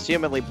often as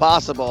humanly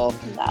possible.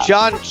 No.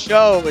 John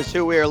Cho is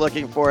who we are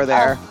looking for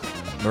there.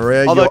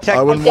 Maria, although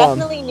I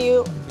definitely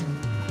knew...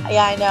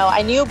 Yeah, I know.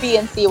 I knew B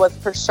and C was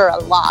for sure a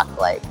lock,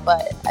 but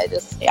I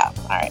just, all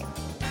right.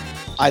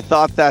 I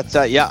thought that,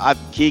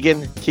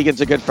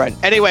 Keegan's a good friend.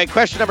 Anyway,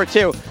 question number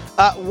 2.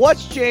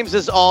 What's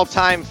James's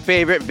all-time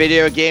favorite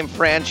video game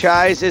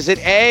franchise? Is it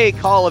A,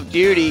 Call of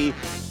Duty,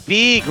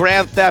 B,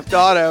 Grand Theft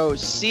Auto,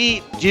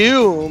 C,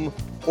 Doom,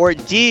 or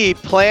D,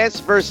 Plants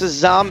vs.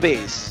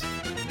 Zombies?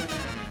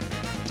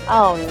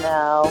 Oh,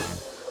 no.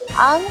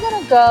 I'm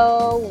going to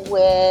go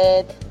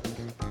with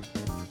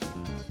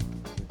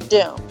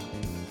Doom.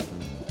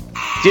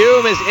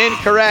 Doom is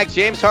incorrect.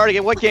 James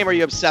Hartigan, what game are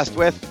you obsessed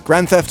with?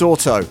 Grand Theft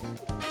Auto.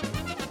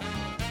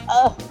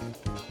 Oh.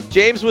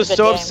 James was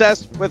so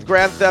obsessed with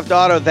Grand Theft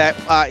Auto that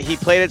he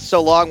played it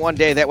so long one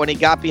day that when he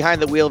got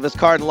behind the wheel of his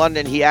car in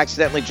London, he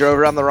accidentally drove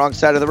around the wrong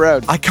side of the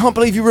road. I can't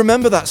believe you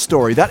remember that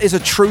story. That is a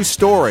true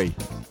story.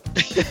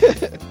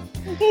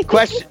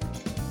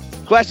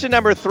 Question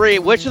number 3.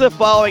 Which of the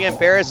following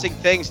embarrassing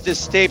things does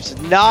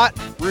Stapes not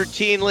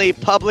routinely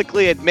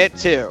publicly admit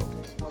to?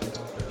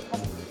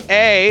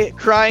 A,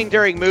 crying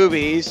during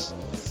movies.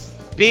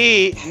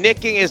 B,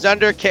 nicking his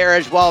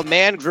undercarriage while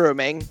man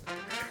grooming.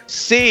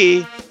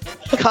 C,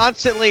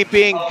 constantly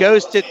being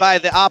ghosted by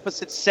the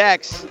opposite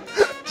sex.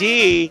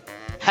 D,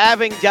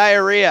 having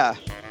diarrhea.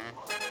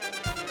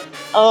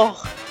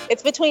 Oh,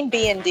 it's between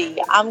B and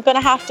D. I'm going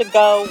to have to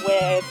go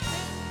with...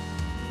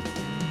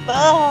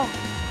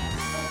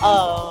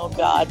 Oh,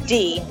 God.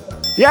 D.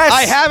 Yes!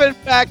 I have, in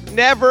fact,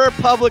 never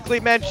publicly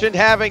mentioned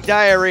having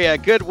diarrhea.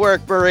 Good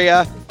work,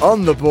 Maria.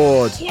 On the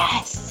board.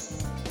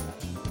 Yes.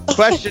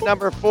 Question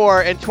number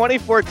 4. In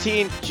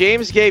 2014,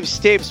 James gave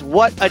Stapes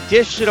what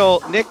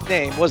additional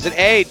nickname? Was it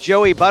A,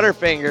 Joey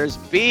Butterfingers,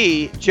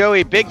 B,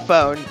 Joey Big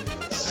Phone,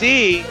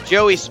 C,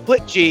 Joey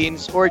Split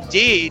Jeans, or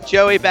D,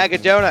 Joey Bag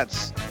of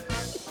Donuts?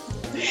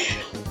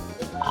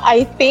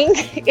 I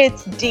think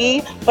it's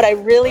D, but I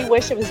really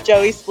wish it was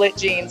Joey Split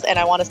Jeans, and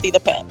I want to see the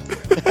pic.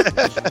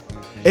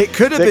 It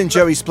could have been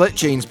Joey Split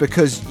Jeans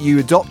because you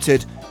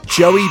adopted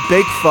Joey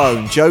Big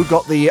Phone. Joe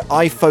got the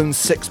iPhone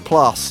 6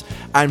 Plus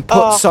and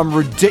put some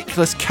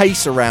ridiculous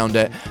case around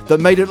it that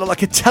made it look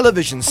like a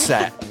television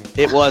set.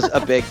 It was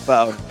a big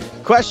phone.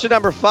 Question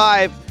number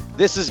 5.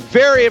 This is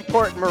very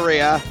important,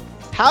 Maria.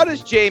 How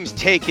does James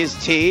take his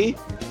tea?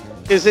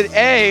 Is it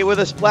A, with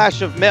a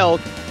splash of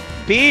milk,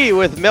 B,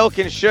 with milk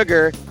and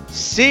sugar,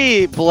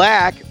 C,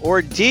 black,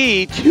 or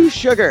D, 2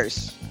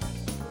 sugars?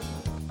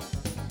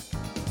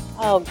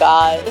 Oh,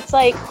 God. It's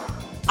like,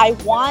 I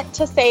want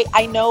to say,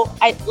 I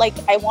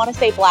want to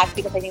say black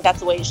because I think that's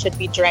the way it should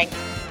be drunk,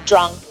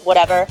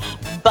 whatever.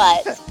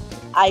 But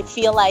I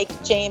feel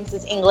like James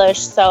is English,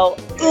 so,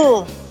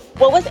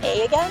 what was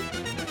A again?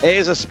 A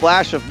is a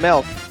splash of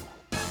milk.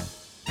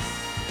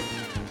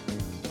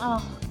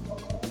 Oh,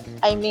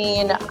 I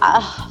mean,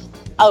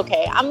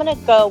 okay, I'm going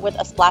to go with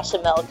a splash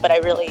of milk, but I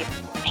really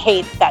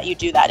hate that you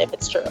do that if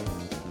it's true.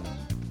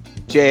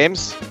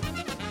 James?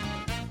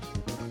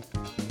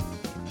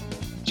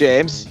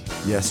 James?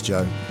 Yes,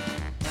 Joe.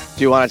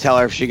 Do you want to tell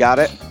her if she got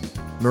it?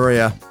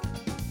 Maria,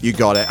 you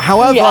got it.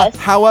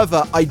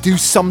 However, I do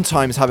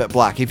sometimes have it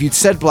black. If you'd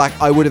said black,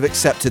 I would have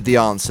accepted the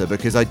answer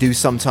because I do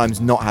sometimes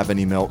not have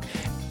any milk.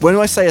 When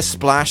I say a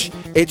splash,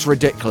 it's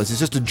ridiculous. It's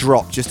just a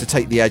drop just to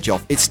take the edge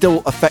off. It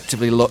still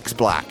effectively looks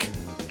black.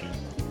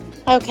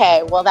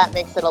 Okay, well, that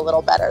makes it a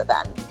little better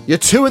then. You're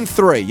 2 and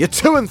 3. You're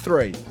 2 and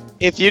 3.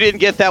 If you didn't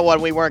get that one,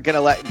 we weren't going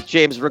to let...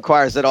 James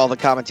requires that all the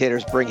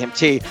commentators bring him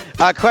tea.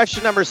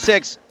 Question number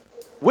 6.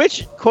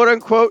 Which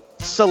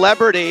quote-unquote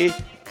celebrity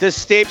does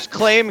Stapes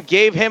claim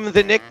gave him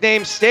the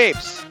nickname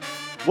Stapes?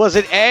 Was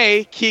it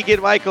A,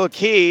 Keegan-Michael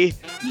Key,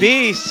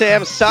 B,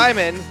 Sam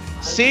Simon,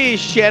 C,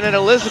 Shannon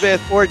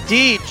Elizabeth, or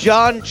D,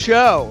 John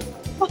Cho?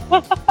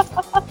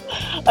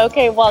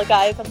 Okay, well,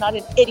 guys, I'm not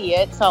an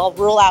idiot, so I'll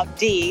rule out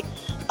D.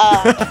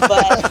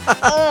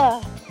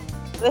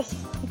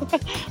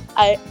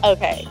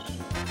 Okay.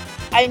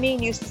 I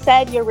mean, you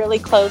said you're really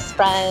close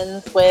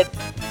friends with,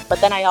 but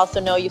then I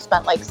also know you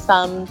spent like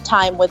some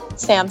time with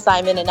Sam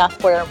Simon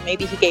enough where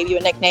maybe he gave you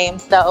a nickname.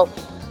 So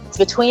it's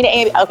between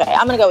A. Okay,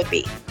 I'm gonna go with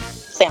B.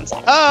 Sam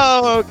Simon.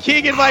 Oh,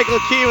 Keegan-Michael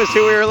Key was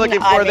who we were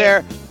looking for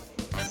there.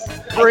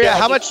 Maria,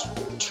 how much?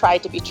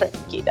 Tried to be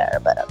tricky there,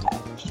 but okay.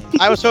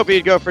 I was hoping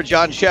you'd go for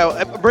John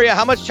Cho. Maria,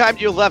 how much time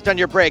do you have left on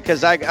your break?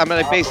 Because I'm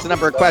going to base the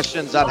number of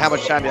questions on how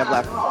much time you have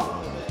left.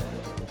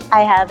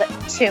 I have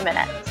 2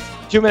 minutes.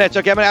 2 minutes.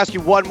 Okay, I'm going to ask you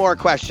one more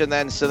question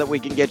then so that we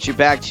can get you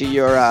back to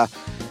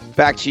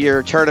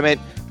your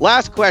tournament.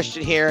 Last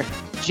question here.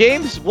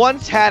 James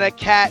once had a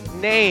cat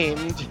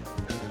named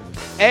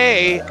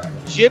A,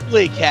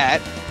 Ghibli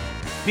Cat,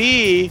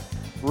 B,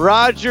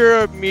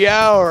 Roger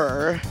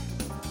Meower,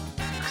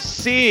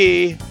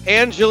 C,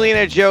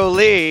 Angelina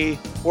Jolie,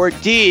 or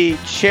D,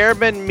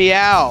 Chairman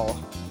Meow?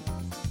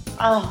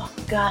 Oh,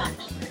 gosh.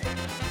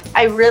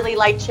 I really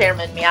like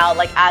Chairman Meow,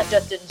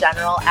 just in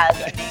general as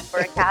a name for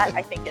a cat.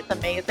 I think it's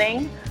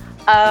amazing.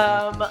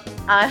 I'm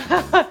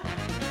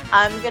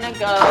going to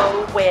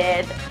go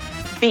with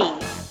B.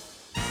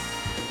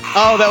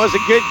 Oh, that was a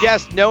good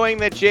guess, knowing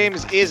that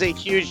James is a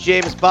huge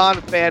James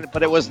Bond fan,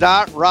 but it was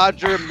not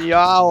Roger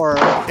Meower.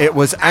 It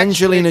was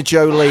Angelina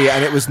Jolie,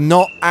 and it was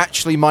not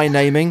actually my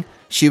naming.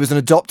 She was an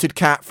adopted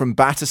cat from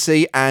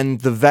Battersea,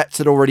 and the vets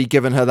had already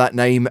given her that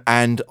name,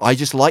 and I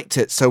just liked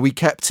it, so we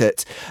kept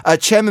it.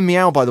 Chairman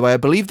Meow, by the way, I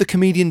believe the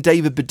comedian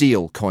David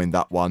Baddiel coined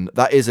that one.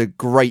 That is a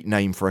great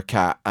name for a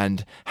cat,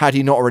 and had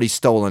he not already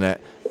stolen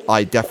it,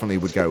 I definitely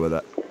would go with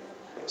it.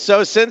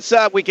 So since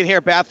we can hear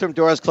bathroom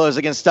doors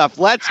closing and stuff,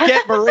 let's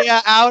get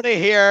Maria out of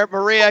here.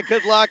 Maria,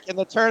 good luck in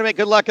the tournament,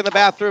 good luck in the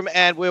bathroom,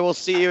 and we will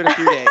see you in a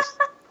few days.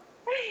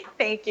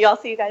 Thank you. I'll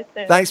see you guys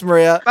soon. Thanks,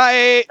 Maria.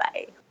 Bye.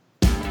 Bye.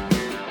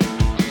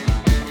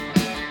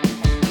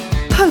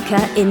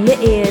 Poker in the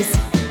ears.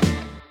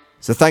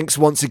 So thanks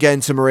once again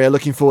to Maria.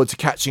 Looking forward to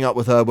catching up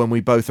with her when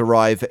we both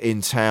arrive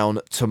in town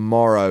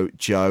tomorrow,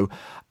 Joe.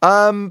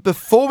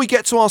 Before we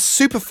get to our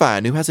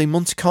superfan who has a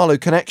Monte Carlo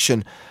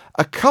connection,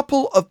 a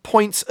couple of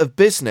points of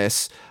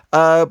business,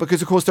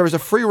 because of course there is a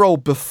free roll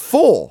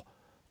before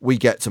we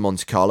get to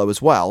Monte Carlo as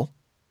well.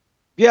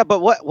 Yeah, but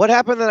what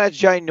happened to that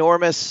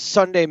ginormous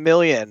Sunday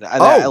Million?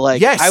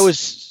 Yes. I was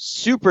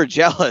super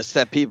jealous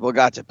that people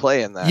got to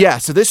play in that. Yeah,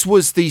 so this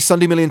was the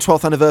Sunday Million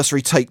 12th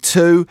anniversary take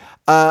 2.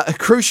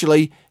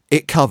 Crucially,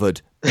 it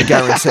covered, I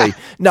guarantee.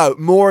 No,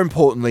 more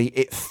importantly,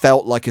 it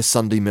felt like a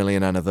Sunday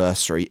Million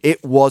anniversary.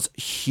 It was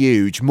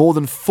huge. More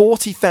than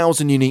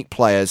 40,000 unique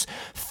players,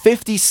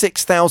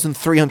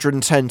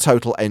 56,310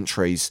 total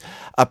entries,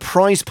 a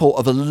prize pool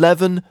of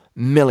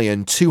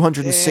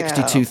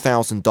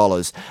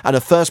 $11,262,000, and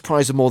a first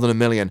prize of more than $1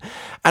 million.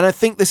 And I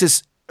think this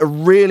is a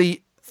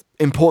really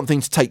important thing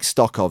to take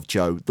stock of,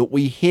 Joe, that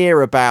we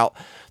hear about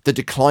the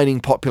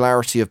declining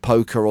popularity of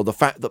poker, or the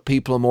fact that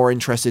people are more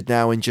interested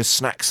now in just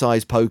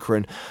snack-size poker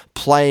and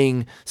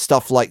playing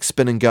stuff like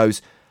spin and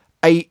goes.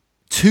 A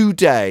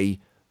 2-day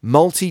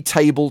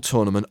multi-table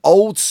tournament,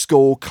 old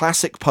school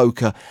classic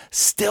poker,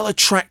 still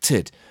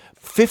attracted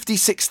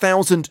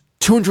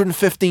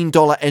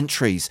 $56,215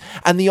 entries.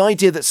 And the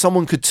idea that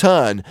someone could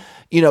turn,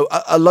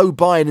 a low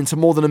buy-in into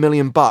more than $1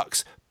 million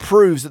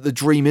proves that the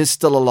dream is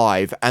still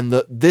alive, and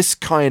that this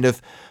kind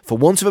of, for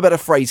want of a better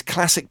phrase,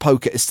 classic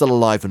poker is still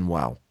alive and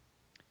well.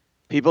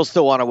 People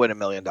still want to win $1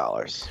 million.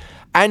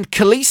 And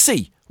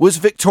Khaleesi was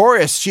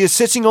victorious. She is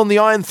sitting on the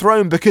Iron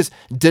Throne because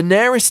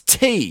Daenerys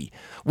T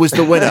was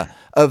the winner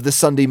of the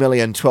Sunday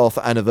Million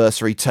 12th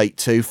anniversary take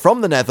 2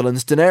 from the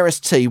Netherlands. Daenerys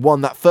T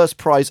won that first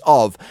prize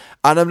of,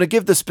 and I'm going to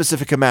give the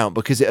specific amount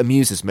because it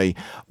amuses me,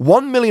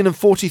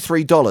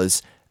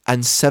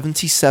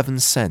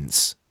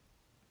 $1,043.77.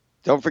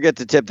 Don't forget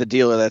to tip the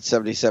dealer that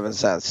 77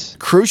 cents.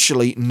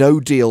 Crucially,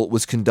 no deal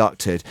was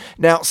conducted.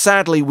 Now,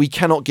 sadly, we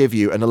cannot give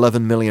you an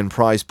 11 million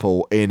prize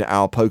pool in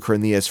our Poker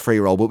in the Ears free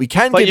roll, but we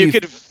can give you...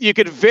 But you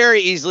could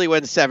very easily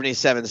win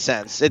 77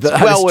 cents. It's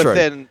well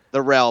within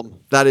the realm.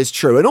 That is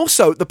true. And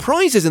also, the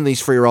prizes in these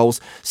free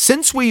rolls,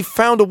 since we've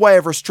found a way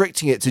of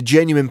restricting it to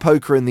genuine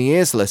Poker in the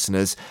Ears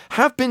listeners,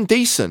 have been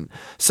decent.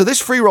 So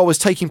this free roll is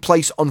taking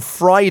place on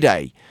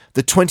Friday,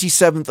 the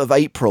 27th of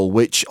April,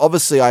 which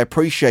obviously I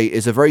appreciate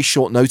is a very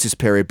short notice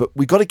period, but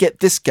we've got to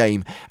get this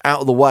game out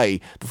of the way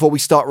before we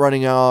start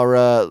running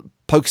our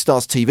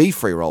PokerStars TV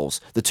free rolls,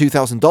 the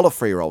 $2,000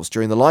 free rolls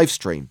during the live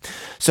stream.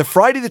 So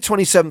Friday the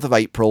 27th of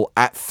April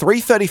at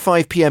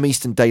 3:35 p.m.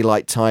 Eastern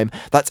Daylight Time,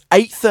 that's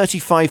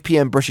 8:35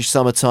 p.m. British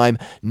Summer Time,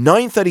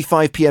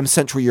 9:35 p.m.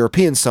 Central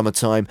European Summer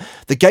Time.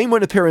 The game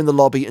won't appear in the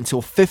lobby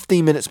until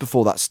 15 minutes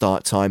before that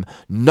start time.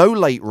 No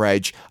late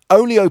reg,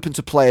 only open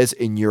to players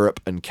in Europe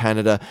and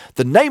Canada.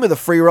 The name of the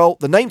free roll,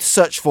 the name to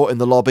search for in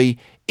the lobby,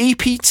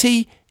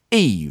 EPT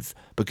Eve,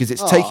 because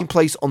it's taking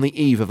place on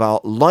the eve of our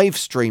live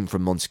stream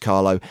from Monte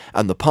Carlo,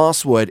 and the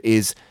password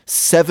is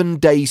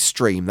 7-day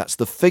stream. That's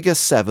the figure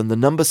 7, the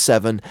number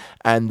 7,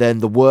 and then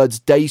the words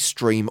day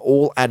stream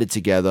all added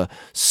together.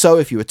 So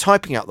if you were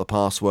typing out the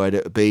password,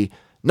 it would be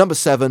number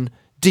 7,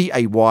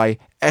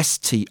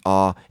 DAYSTREAM,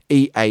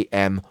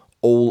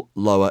 all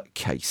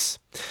lowercase.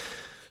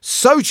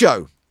 So,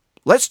 Joe,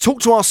 let's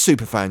talk to our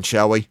superfan,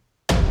 shall we?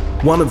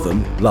 One of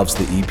them loves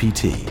the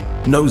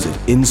EPT, knows it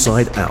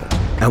inside out,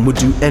 and would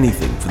do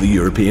anything for the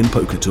European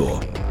Poker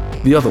Tour.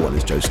 The other one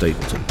is Joe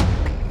Stapleton.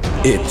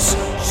 It's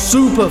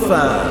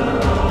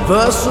Superfan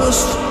versus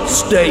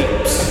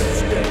Stapes.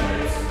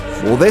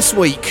 Well, this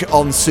week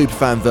on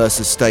Superfan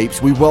versus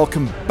Stapes, we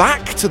welcome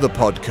back to the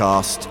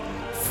podcast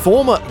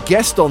former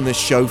guest on this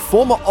show,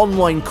 former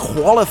online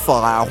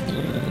qualifier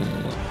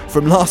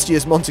from last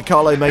year's Monte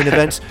Carlo main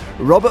event,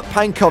 Robert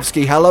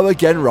Pankowski. Hello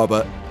again,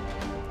 Robert.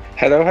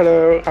 Hello.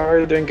 How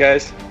are you doing,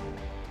 guys?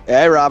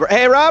 Hey, Robert.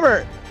 Hey,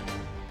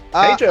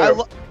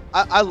 Joe.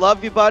 I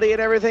love you, buddy, and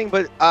everything,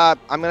 but I'm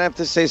going to have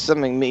to say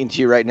something mean to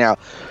you right now.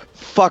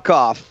 Fuck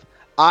off.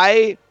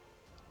 Why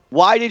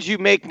did you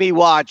make me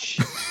watch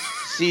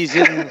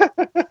season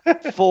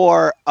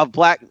 4 of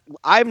Black?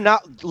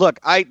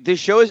 This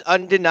show is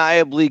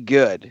undeniably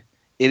good.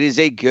 It is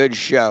a good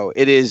show.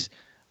 It is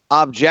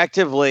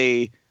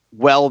objectively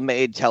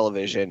well-made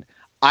television.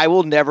 I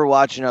will never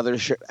watch another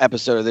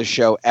episode of this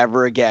show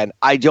ever again.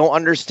 I don't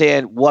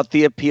understand what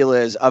the appeal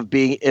is of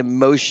being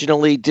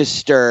emotionally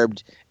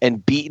disturbed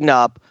and beaten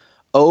up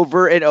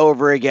over and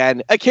over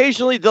again.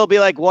 Occasionally, there'll be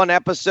like one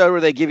episode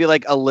where they give you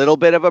like a little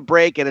bit of a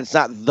break and it's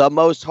not the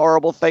most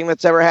horrible thing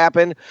that's ever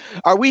happened.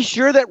 Are we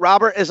sure that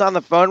Robert is on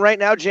the phone right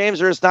now,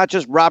 James, or it's not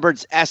just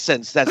Robert's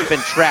essence that's been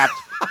trapped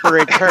for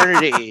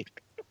eternity?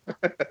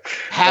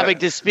 Having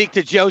to speak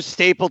to Joe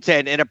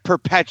Stapleton in a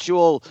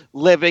perpetual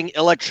living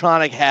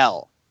electronic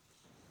hell.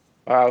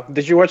 Wow.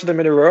 Did you watch them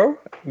in a row?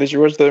 Did you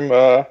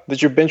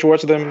binge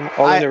watch them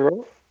all in a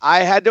row?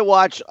 I had to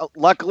watch.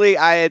 Luckily,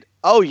 I had.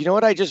 Oh, you know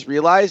what I just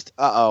realized?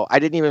 I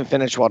didn't even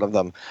finish one of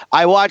them.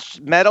 I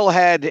watched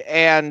Metalhead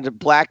and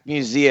Black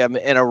Museum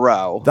in a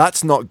row.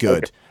 That's not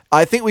good. Okay.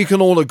 I think we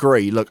can all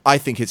agree. Look, I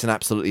think it's an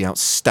absolutely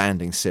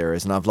outstanding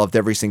series, and I've loved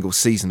every single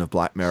season of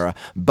Black Mirror,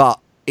 but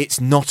it's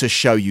not a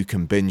show you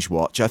can binge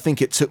watch. I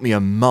think it took me a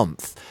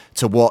month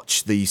to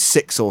watch the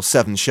 6 or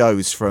 7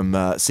 shows from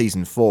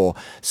season 4,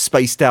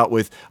 spaced out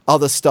with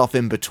other stuff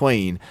in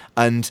between.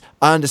 And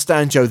I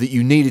understand, Joe, that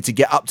you needed to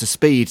get up to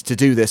speed to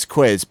do this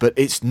quiz, but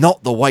it's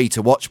not the way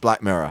to watch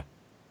Black Mirror.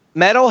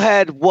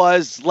 Metalhead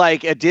was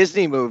like a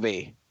Disney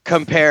movie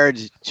compared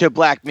to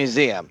Black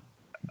Museum.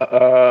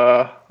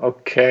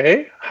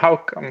 Okay. How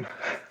come?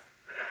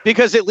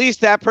 Because at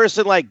least that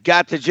person like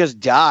got to just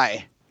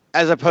die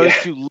as opposed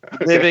to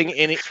living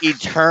in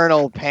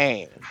eternal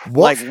pain.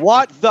 Like,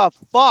 what the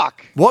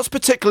fuck? What's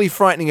particularly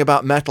frightening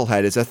about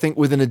Metalhead is I think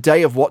within a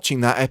day of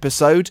watching that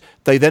episode,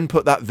 they then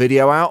put that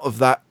video out of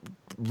that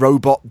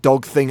robot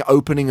dog thing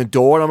opening a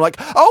door, and I'm like,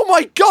 oh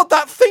my God,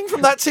 that thing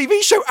from that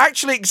TV show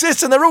actually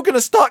exists, and they're all going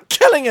to start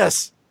killing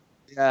us.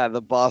 Yeah,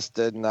 the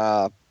Boston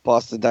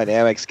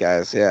Dynamics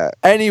guys, yeah.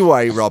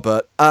 Anyway,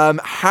 Robert,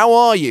 how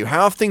are you?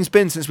 How have things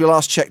been since we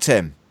last checked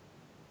in?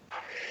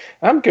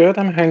 I'm good.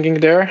 I'm hanging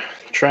there,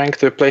 trying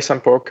to play some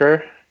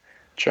poker,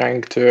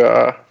 trying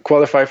to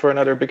qualify for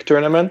another big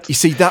tournament. You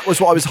see, that was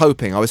what I was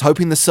hoping. I was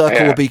hoping the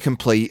circle would be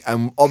complete,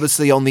 and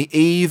obviously on the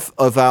eve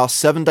of our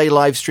 7-day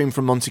live stream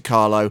from Monte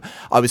Carlo,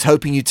 I was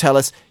hoping you'd tell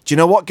us, do you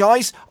know what,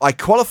 guys? I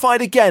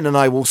qualified again, and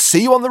I will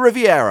see you on the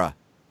Riviera.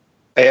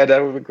 Yeah,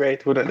 that would be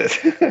great, wouldn't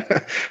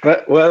it?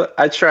 But, well,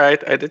 I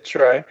tried. I did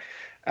try.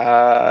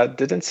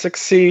 Didn't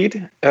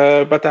succeed,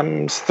 but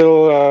I'm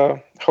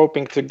still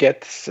hoping to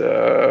get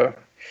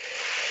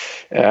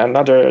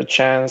another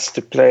chance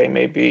to play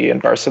maybe in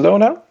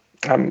Barcelona.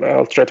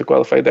 I'll try to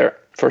qualify there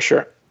for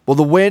sure. Well,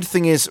 the weird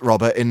thing is,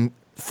 Robert, in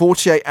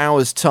 48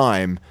 hours'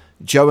 time,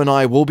 Joe and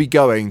I will be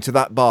going to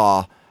that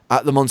bar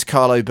at the Monte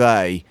Carlo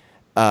Bay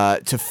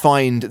to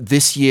find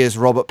this year's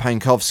Robert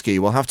Pankowski.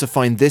 We'll have to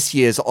find this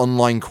year's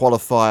online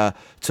qualifier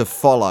to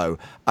follow.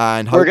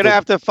 And we're going to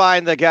have to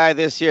find the guy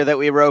this year that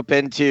we rope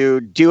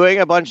into doing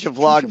a bunch of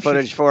vlog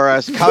footage for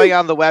us, coming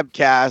on the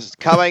webcast,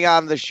 coming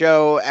on the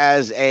show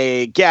as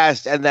a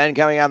guest, and then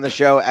coming on the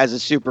show as a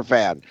super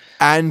fan.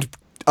 And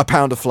a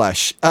pound of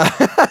flesh.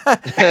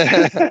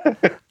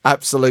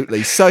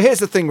 Absolutely. So here's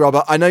the thing,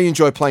 Robert. I know you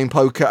enjoy playing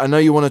poker. I know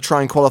you want to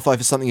try and qualify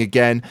for something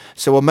again.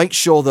 So we'll make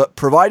sure that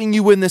providing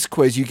you win this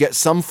quiz, you get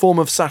some form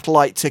of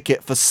satellite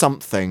ticket for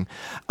something.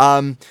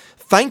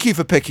 Thank you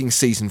for picking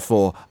season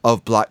 4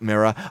 of Black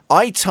Mirror.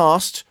 I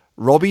tasked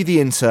Robbie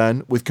the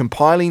intern with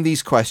compiling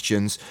these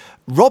questions.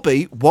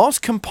 Robbie,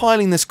 whilst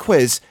compiling this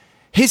quiz,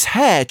 his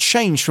hair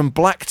changed from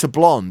black to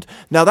blonde.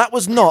 Now, that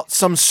was not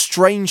some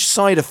strange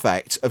side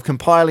effect of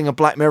compiling a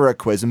Black Mirror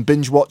quiz and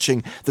binge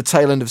watching the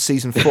tail end of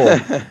season 4.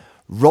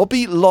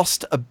 Robbie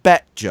lost a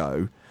bet,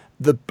 Joe.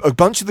 A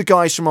bunch of the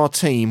guys from our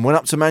team went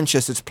up to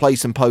Manchester to play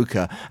some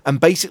poker, and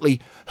basically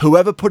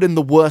whoever put in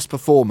the worst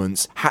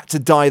performance had to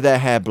dye their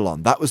hair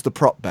blonde. That was the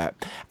prop bet.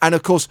 And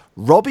of course,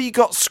 Robbie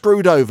got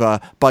screwed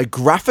over by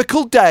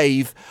Graphical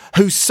Dave,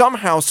 who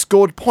somehow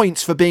scored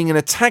points for being in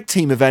a tag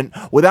team event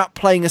without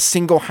playing a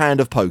single hand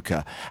of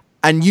poker.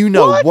 And you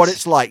know what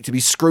it's like to be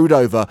screwed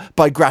over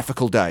by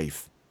Graphical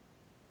Dave.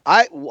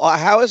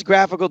 How is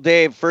Graphical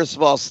Dave, first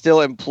of all,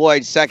 still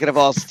employed? Second of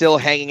all, still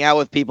hanging out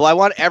with people? I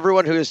want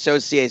everyone who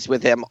associates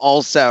with him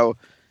also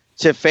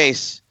to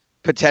face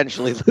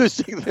potentially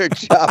losing their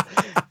job.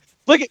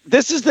 Look,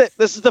 this is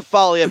the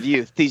folly of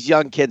youth. These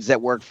young kids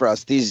that work for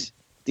us, these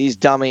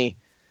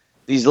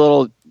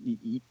little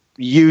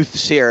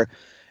youths here.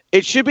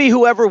 It should be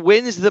whoever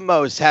wins the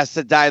most has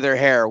to dye their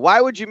hair.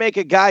 Why would you make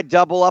a guy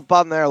double up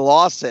on their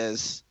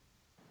losses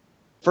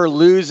for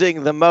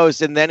losing the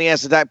most, and then he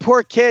has to dye?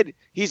 Poor kid.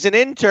 He's an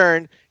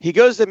intern. He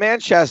goes to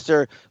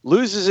Manchester,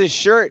 loses his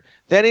shirt.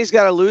 Then he's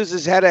got to lose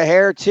his head of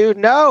hair too.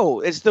 No,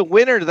 it's the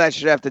winner that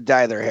should have to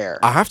dye their hair.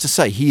 I have to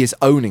say, he is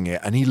owning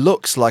it, and he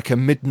looks like a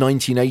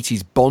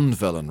mid-1980s Bond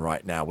villain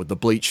right now with the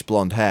bleached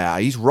blonde hair.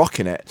 He's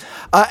rocking it.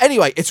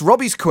 Anyway, it's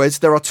Robbie's quiz.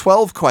 There are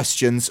 12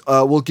 questions.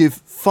 We'll give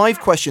 5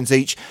 questions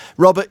each.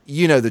 Robert,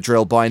 you know the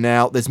drill by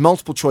now. There's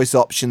multiple choice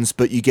options,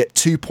 but you get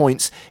 2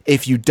 points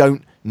if you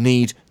don't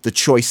need the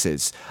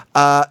choices.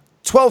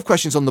 12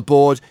 questions on the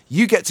board.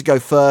 You get to go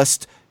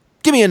first.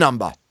 Give me a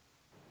number.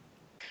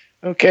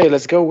 Okay,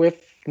 let's go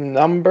with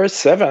number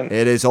 7.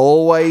 It is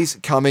always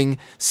coming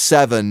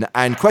 7.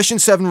 And question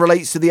 7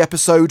 relates to the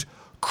episode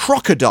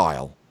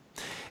Crocodile.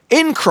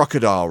 In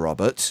Crocodile,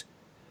 Robert,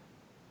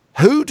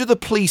 who do the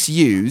police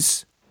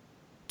use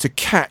to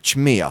catch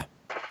Mia?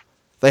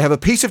 They have a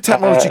piece of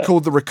technology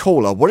called the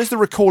recaller. What is the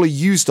recaller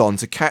used on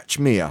to catch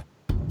Mia?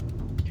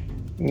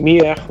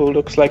 Mia, who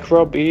looks like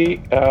Robbie,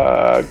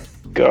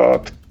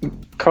 got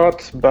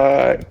caught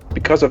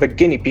because of a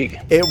guinea pig.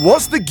 It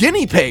was the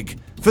guinea pig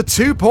for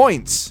 2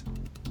 points.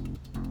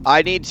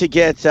 I need to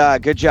get,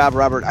 good job,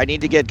 Robert. I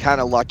need to get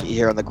kind of lucky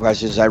here on the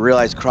questions. I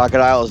realize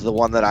Crocodile is the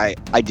one that I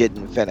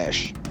didn't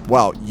finish.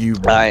 Well, you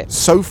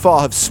so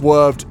far have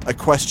swerved a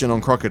question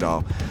on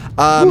Crocodile.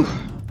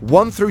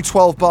 1 through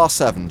 12 bar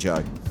 7,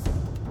 Joe.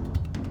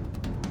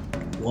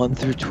 1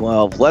 through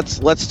 12.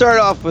 Let's start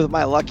off with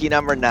my lucky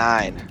number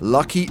 9.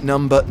 Lucky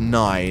number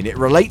 9. It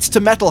relates to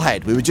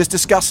Metalhead. We were just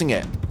discussing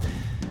it.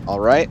 All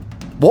right.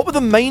 What were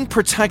the main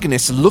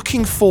protagonists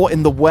looking for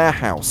in the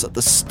warehouse at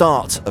the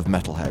start of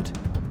Metalhead?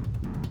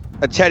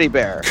 A teddy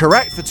bear.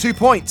 Correct for 2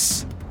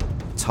 points.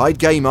 Tied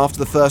game after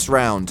the first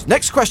round.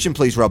 Next question,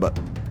 please, Robert.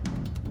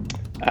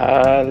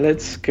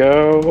 Let's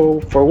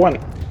go for 1.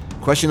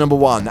 Question number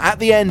 1. At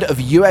the end of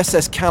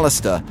USS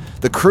Callister,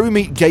 the crew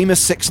meet Gamer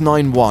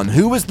 691.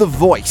 Who was the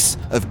voice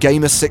of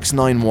Gamer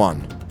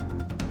 691?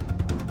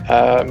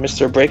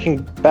 Mr. Breaking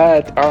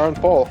Bad, Aaron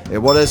Paul. It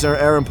was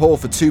Aaron Paul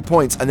for 2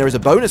 points, and there is a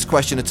bonus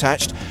question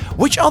attached.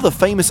 Which other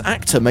famous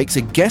actor makes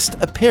a guest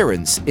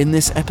appearance in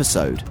this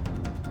episode?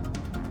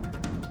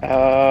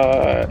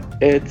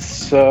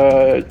 It's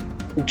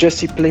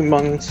Jesse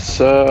Plemons'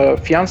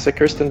 fiancée,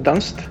 Kirsten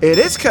Dunst. It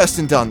is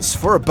Kirsten Dunst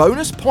for a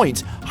bonus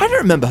point. I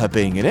don't remember her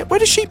being in it. Where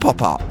does she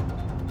pop up?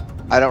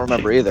 I don't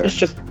remember either.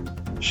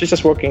 She's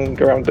just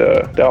walking around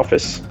the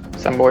office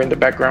somewhere in the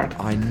background.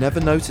 I never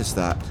noticed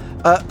that.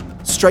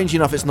 Strange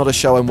enough, it's not a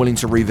show I'm willing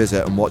to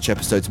revisit and watch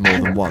episodes more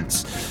than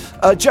once.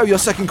 Joe, your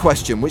second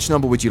question. Which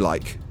number would you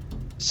like?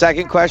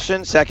 Second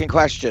question.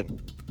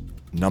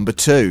 Number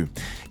 2.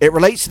 It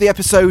relates to the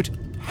episode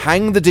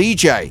Hang the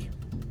DJ.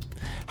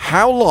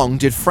 How long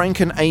did Frank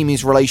and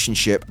Amy's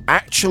relationship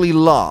actually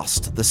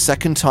last the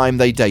second time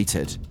they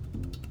dated?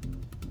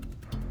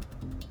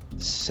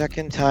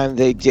 Second time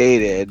they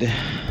dated.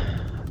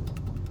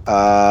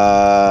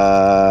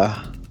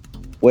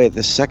 Wait,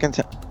 the second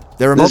time.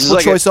 There are multiple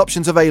choice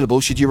options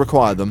available should you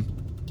require them.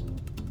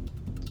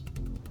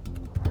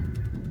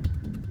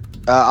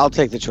 I'll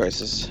take the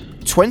choices.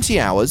 20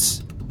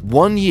 hours,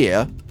 1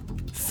 year,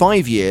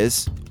 5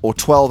 years, or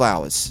 12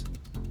 hours?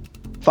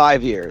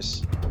 5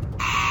 years.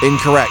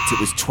 Incorrect. It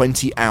was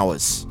 20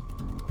 hours.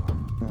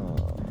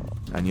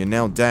 And you're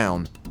now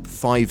down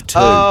 5-2.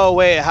 Oh,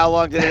 wait. How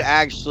long did it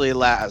actually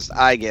last?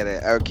 I get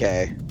it.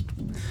 Okay.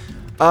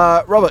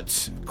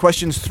 Robert,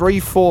 questions 3,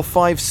 4,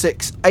 5,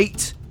 6,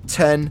 8,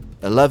 10,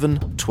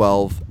 11,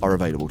 12 are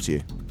available to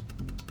you.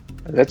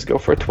 Let's go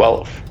for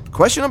 12.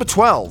 Question number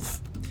 12.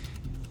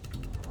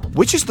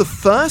 Which is the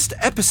first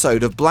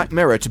episode of Black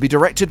Mirror to be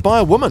directed by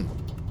a woman?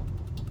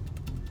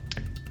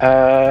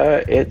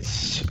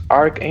 It's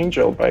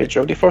Archangel by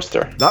Jodie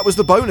Foster. That was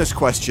the bonus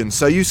question,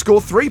 so you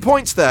score 3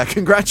 points there.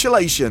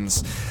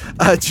 Congratulations.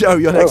 Joe,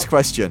 your next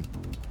question.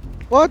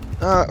 What?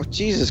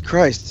 Jesus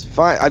Christ.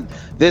 Fine.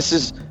 This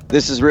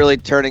is really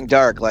turning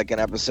dark like an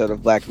episode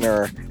of Black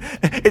Mirror.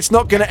 It's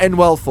not going to end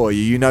well for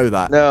you, you know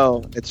that.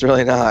 No, it's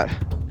really not.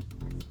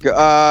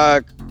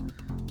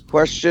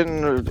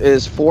 Question,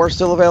 is 4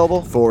 still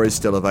available? 4 is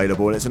still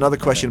available, and it's another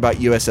question about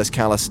USS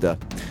Callister.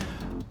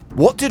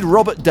 What did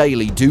Robert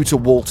Daly do to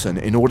Walton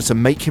in order to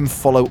make him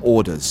follow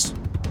orders?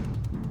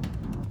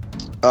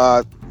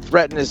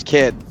 Threaten his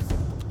kid.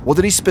 What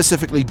did he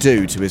specifically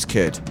do to his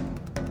kid?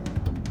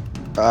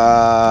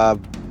 I'll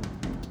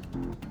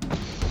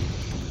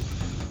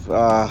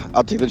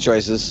take the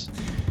choices.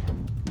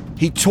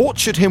 He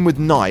tortured him with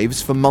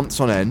knives for months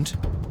on end.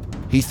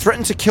 He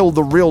threatened to kill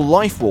the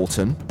real-life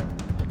Walton.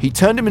 He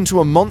turned him into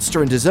a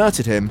monster and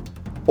deserted him.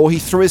 Or he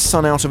threw his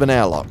son out of an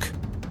airlock.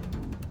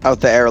 Out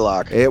the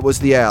airlock. It was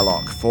the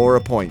airlock for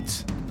a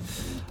point.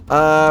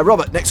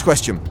 Robert, next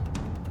question.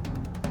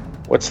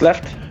 What's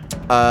left?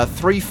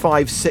 3,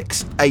 5,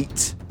 6,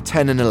 8,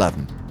 10, and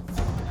 11.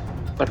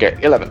 Okay,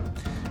 11.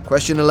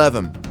 Question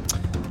 11.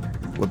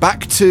 We're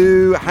back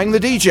to Hang the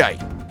DJ.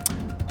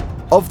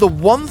 Of the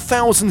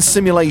 1,000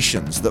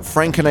 simulations that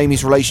Frank and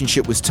Amy's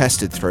relationship was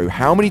tested through,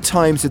 how many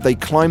times did they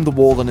climb the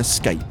wall and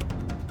escape?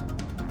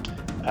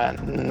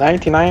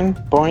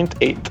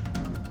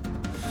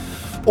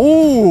 99.8.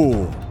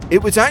 Ooh,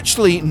 it was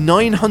actually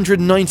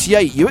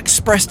 998. You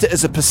expressed it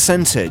as a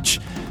percentage.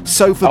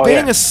 So for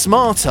being a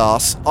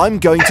smartass, I'm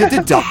going to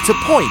deduct a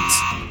point.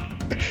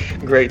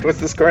 Great. What's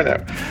the score now?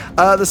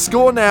 The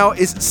score now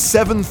is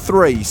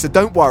 7-3. So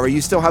don't worry,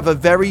 you still have a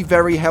very,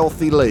 very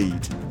healthy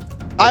lead.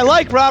 I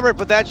like Robert,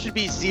 but that should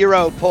be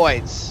 0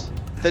 points.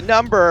 The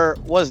number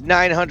was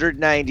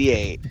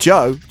 998.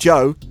 Joe,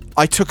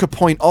 I took a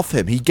point off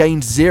him. He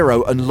gained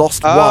 0 and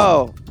lost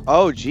 1.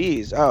 Oh,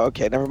 geez. Oh,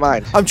 okay. Never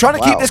mind. I'm trying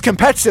to keep this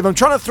competitive. I'm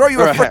trying to throw you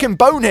a freaking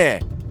bone here.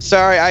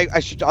 Sorry,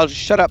 I'll just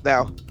shut up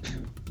now.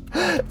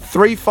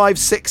 3, 5,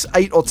 6,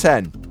 8, or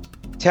 10?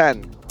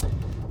 10.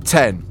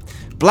 10.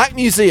 Black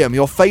Museum,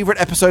 your favorite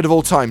episode of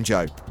all time,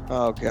 Joe.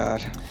 Oh,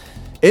 God.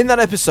 In that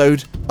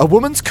episode, a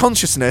woman's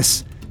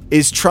consciousness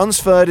is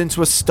transferred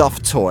into a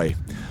stuffed toy.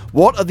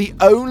 What are the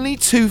only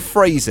 2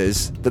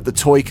 phrases that the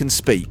toy can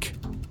speak?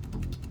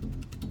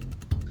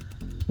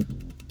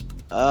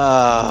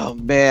 Oh,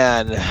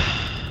 man.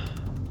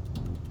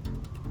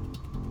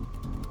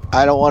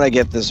 I don't want to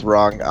get this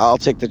wrong. I'll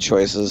take the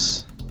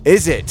choices.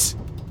 Is it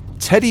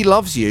Teddy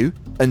loves you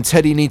and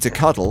Teddy needs a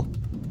cuddle?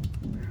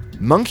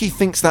 Monkey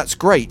thinks that's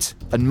great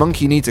and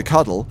Monkey needs a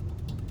cuddle?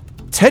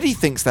 Teddy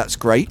thinks that's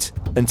great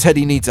and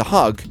Teddy needs a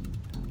hug?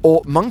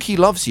 Or Monkey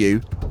loves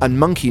you and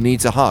Monkey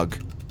needs a hug?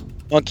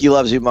 Monkey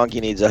loves you, monkey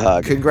needs a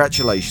hug.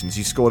 Congratulations,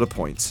 you scored a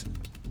point.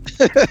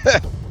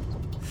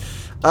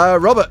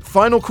 Robert,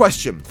 final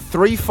question.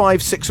 3,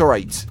 5, 6, or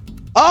 8?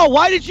 Oh,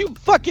 why did you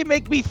fucking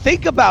make me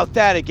think about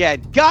that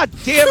again? God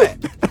damn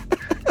it.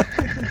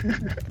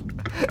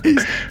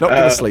 He's not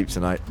going to sleep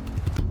tonight.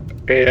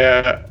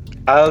 Yeah,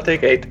 I'll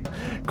take 8.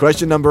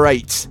 Question number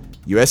 8.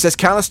 USS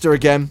Callister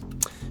again.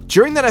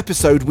 During that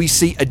episode, we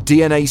see a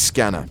DNA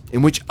scanner.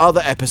 In which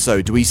other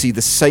episode do we see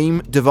the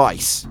same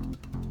device?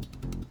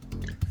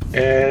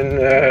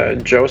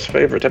 In Joe's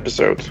favorite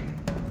episode,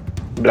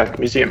 Black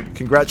Museum.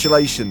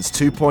 Congratulations,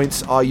 2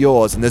 points are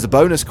yours. And there's a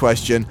bonus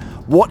question.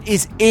 What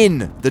is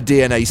in the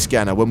DNA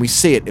scanner when we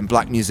see it in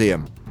Black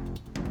Museum?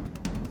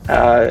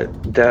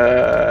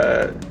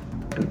 The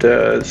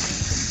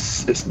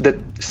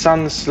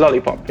sun's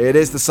lollipop. It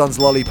is the sun's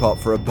lollipop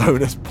for a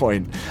bonus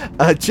point.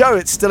 Joe,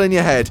 it's still in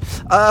your head.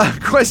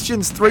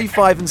 Questions 3,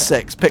 5, and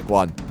 6. Pick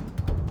one.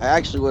 I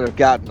actually would have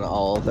gotten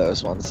all of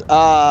those ones.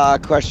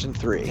 Question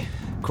 3.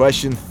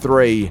 Question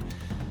 3.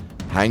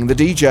 Hang the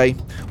DJ.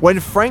 When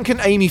Frank and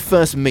Amy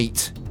first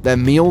meet, their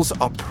meals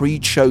are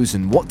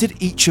pre-chosen. What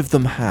did each of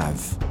them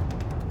have?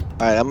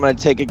 All right, I'm going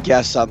to take a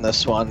guess on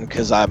this one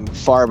because I'm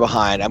far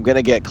behind. I'm going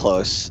to get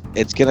close.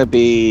 It's going to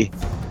be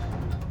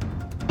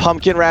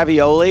pumpkin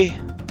ravioli.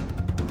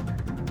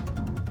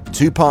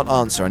 2-part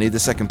answer. I need the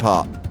second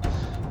part.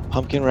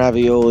 Pumpkin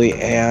ravioli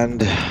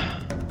and...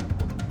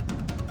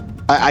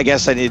 I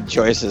guess I need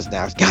choices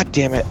now. God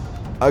damn it.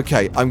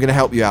 Okay, I'm going to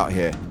help you out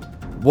here.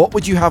 What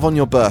would you have on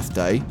your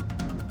birthday?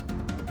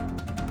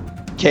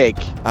 Cake.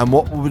 And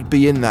what would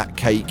be in that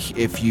cake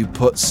if you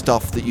put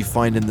stuff that you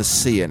find in the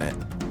sea in it?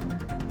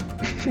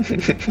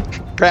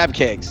 Crab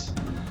cakes.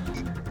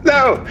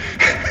 No!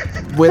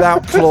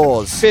 Without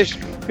claws.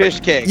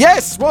 Fish cake.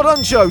 Yes, well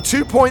done, Joe.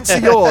 2 points are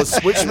yours,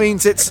 which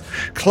means it's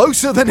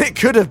closer than it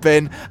could have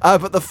been.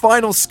 But the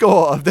final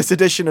score of this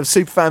edition of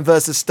Superfan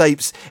vs.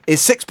 Stapes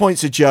is 6 points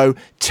to Joe,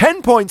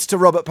 10 points to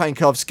Robert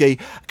Pankowski.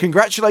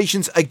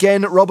 Congratulations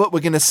again, Robert.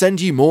 We're going to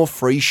send you more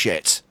free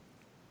shit.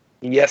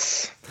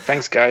 Yes.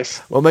 Thanks,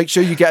 guys. Well, make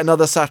sure you get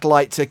another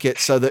satellite ticket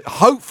so that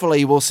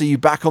hopefully we'll see you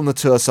back on the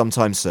tour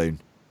sometime soon.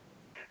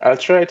 I'll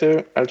try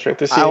to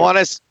see. I want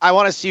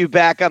to see you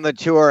back on the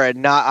tour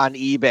and not on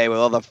eBay with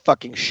all the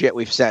fucking shit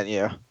we've sent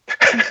you.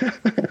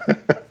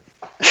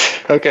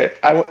 Okay,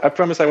 I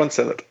promise I won't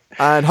sell it.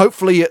 And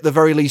hopefully, at the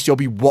very least, you'll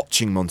be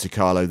watching Monte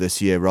Carlo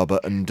this year,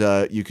 Robert, and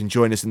you can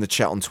join us in the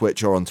chat on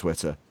Twitch or on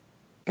Twitter.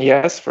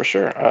 Yes, for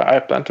sure. I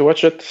plan to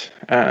watch it,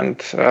 and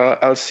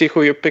I'll see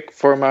who you pick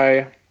for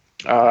my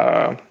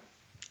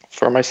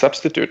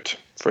substitute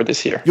for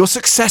this year. Your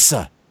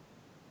successor.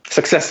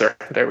 Successor.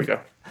 There we go.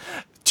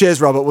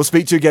 Cheers, Robert. We'll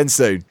speak to you again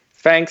soon.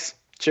 Thanks.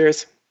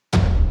 Cheers.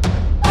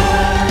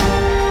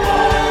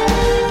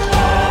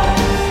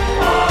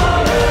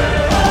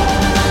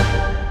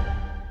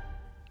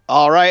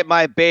 All right,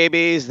 my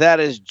babies,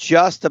 that is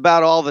just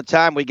about all the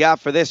time we got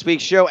for this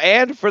week's show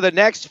and for the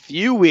next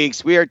few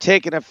weeks. We are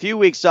taking a few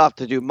weeks off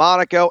to do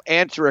Monaco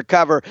and to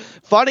recover.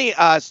 Funny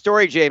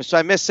story, James. So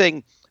I'm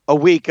missing a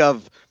week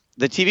of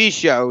the TV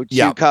show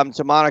to come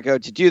to Monaco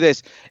to do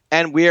this.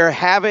 And we're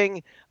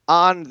having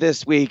on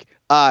this week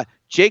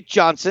Jake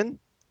Johnson,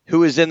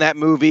 who is in that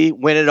movie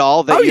Win It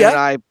All that you and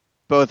I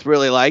both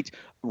really liked.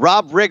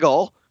 Rob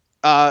Riggle,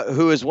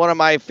 who is one of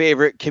my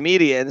favorite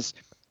comedians.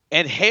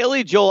 And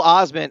Haley Joel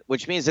Osment,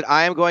 which means that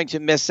I am going to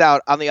miss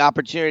out on the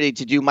opportunity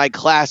to do my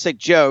classic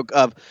joke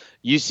of,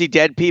 you see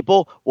dead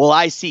people? Well,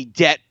 I see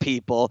debt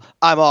people.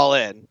 I'm all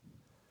in.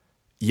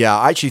 Yeah,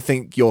 I actually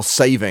think you're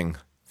saving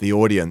the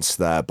audience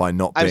there by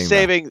not being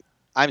there.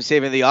 I'm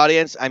saving the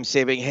audience, I'm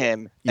saving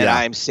him, and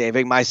I'm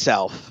saving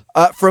myself.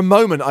 For a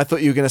moment, I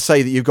thought you were going to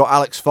say that you've got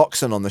Alex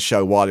Foxen on the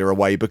show while you're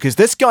away, because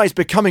this guy's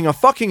becoming a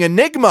fucking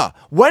enigma.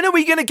 When are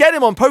we going to get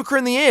him on Poker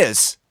in the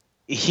Ears?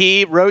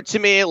 He wrote to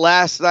me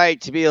last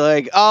night to be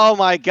like, oh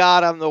my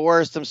God, I'm the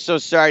worst. I'm so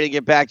sorry to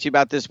get back to you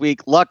about this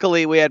week.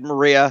 Luckily, we had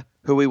Maria,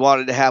 who we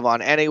wanted to have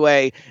on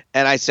anyway.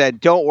 And I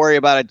said, don't worry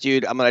about it,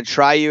 dude. I'm going to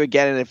try you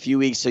again in a few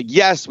weeks. So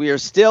yes, we are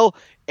still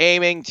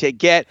aiming to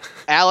get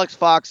Alex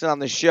Foxen on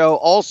the show.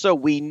 Also,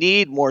 we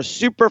need more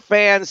super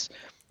fans.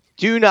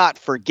 Do not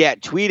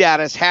forget, tweet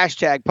at us,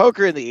 hashtag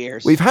Poker in the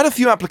Ears. We've had a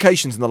few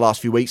applications in the last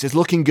few weeks. It's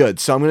looking good.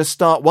 So I'm going to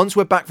start, once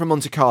we're back from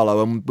Monte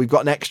Carlo and we've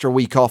got an extra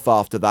week off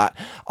after that,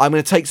 I'm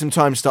going to take some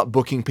time to start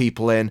booking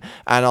people in,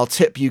 and I'll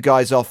tip you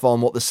guys off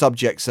on what the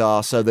subjects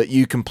are so that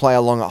you can play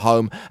along at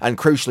home. And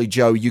crucially,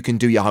 Joe, you can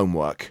do your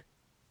homework.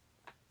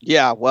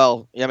 Yeah,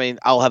 well, I mean,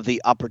 I'll have the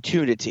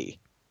opportunity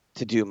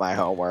to do my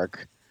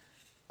homework.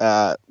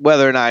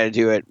 Whether or not I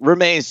do it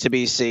remains to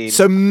be seen.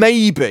 So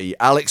maybe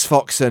Alex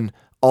Foxen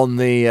on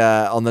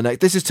the next.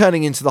 This is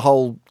turning into the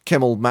whole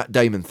Kimmel Matt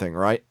Damon thing,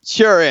 right?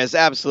 Sure is,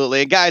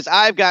 absolutely. And guys,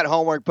 I've got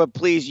homework, but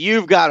please,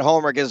 you've got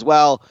homework as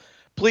well.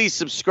 Please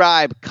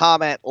subscribe,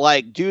 comment,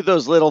 like, do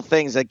those little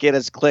things that get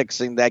us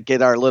clicks and that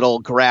get our little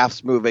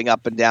graphs moving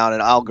up and down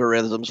and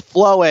algorithms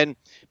flowing.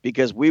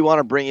 because we want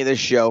to bring you this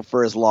show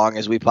for as long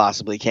as we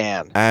possibly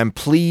can. And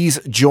please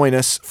join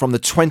us from the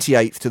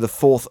 28th to the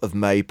 4th of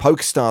May,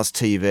 PokerStars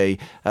TV.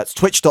 That's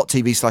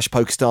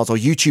twitch.tv/PokerStars or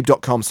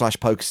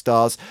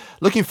youtube.com/PokerStars.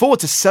 Looking forward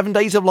to 7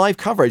 days of live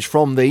coverage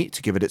from the,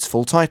 to give it its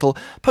full title,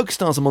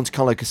 PokerStars of Monte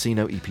Carlo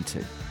Casino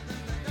EPT.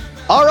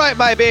 All right,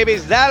 my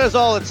babies, that is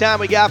all the time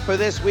we got for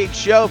this week's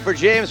show. For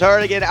James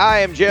Hartigan, I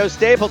am Joe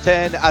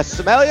Stapleton. I'll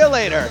smell you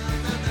later.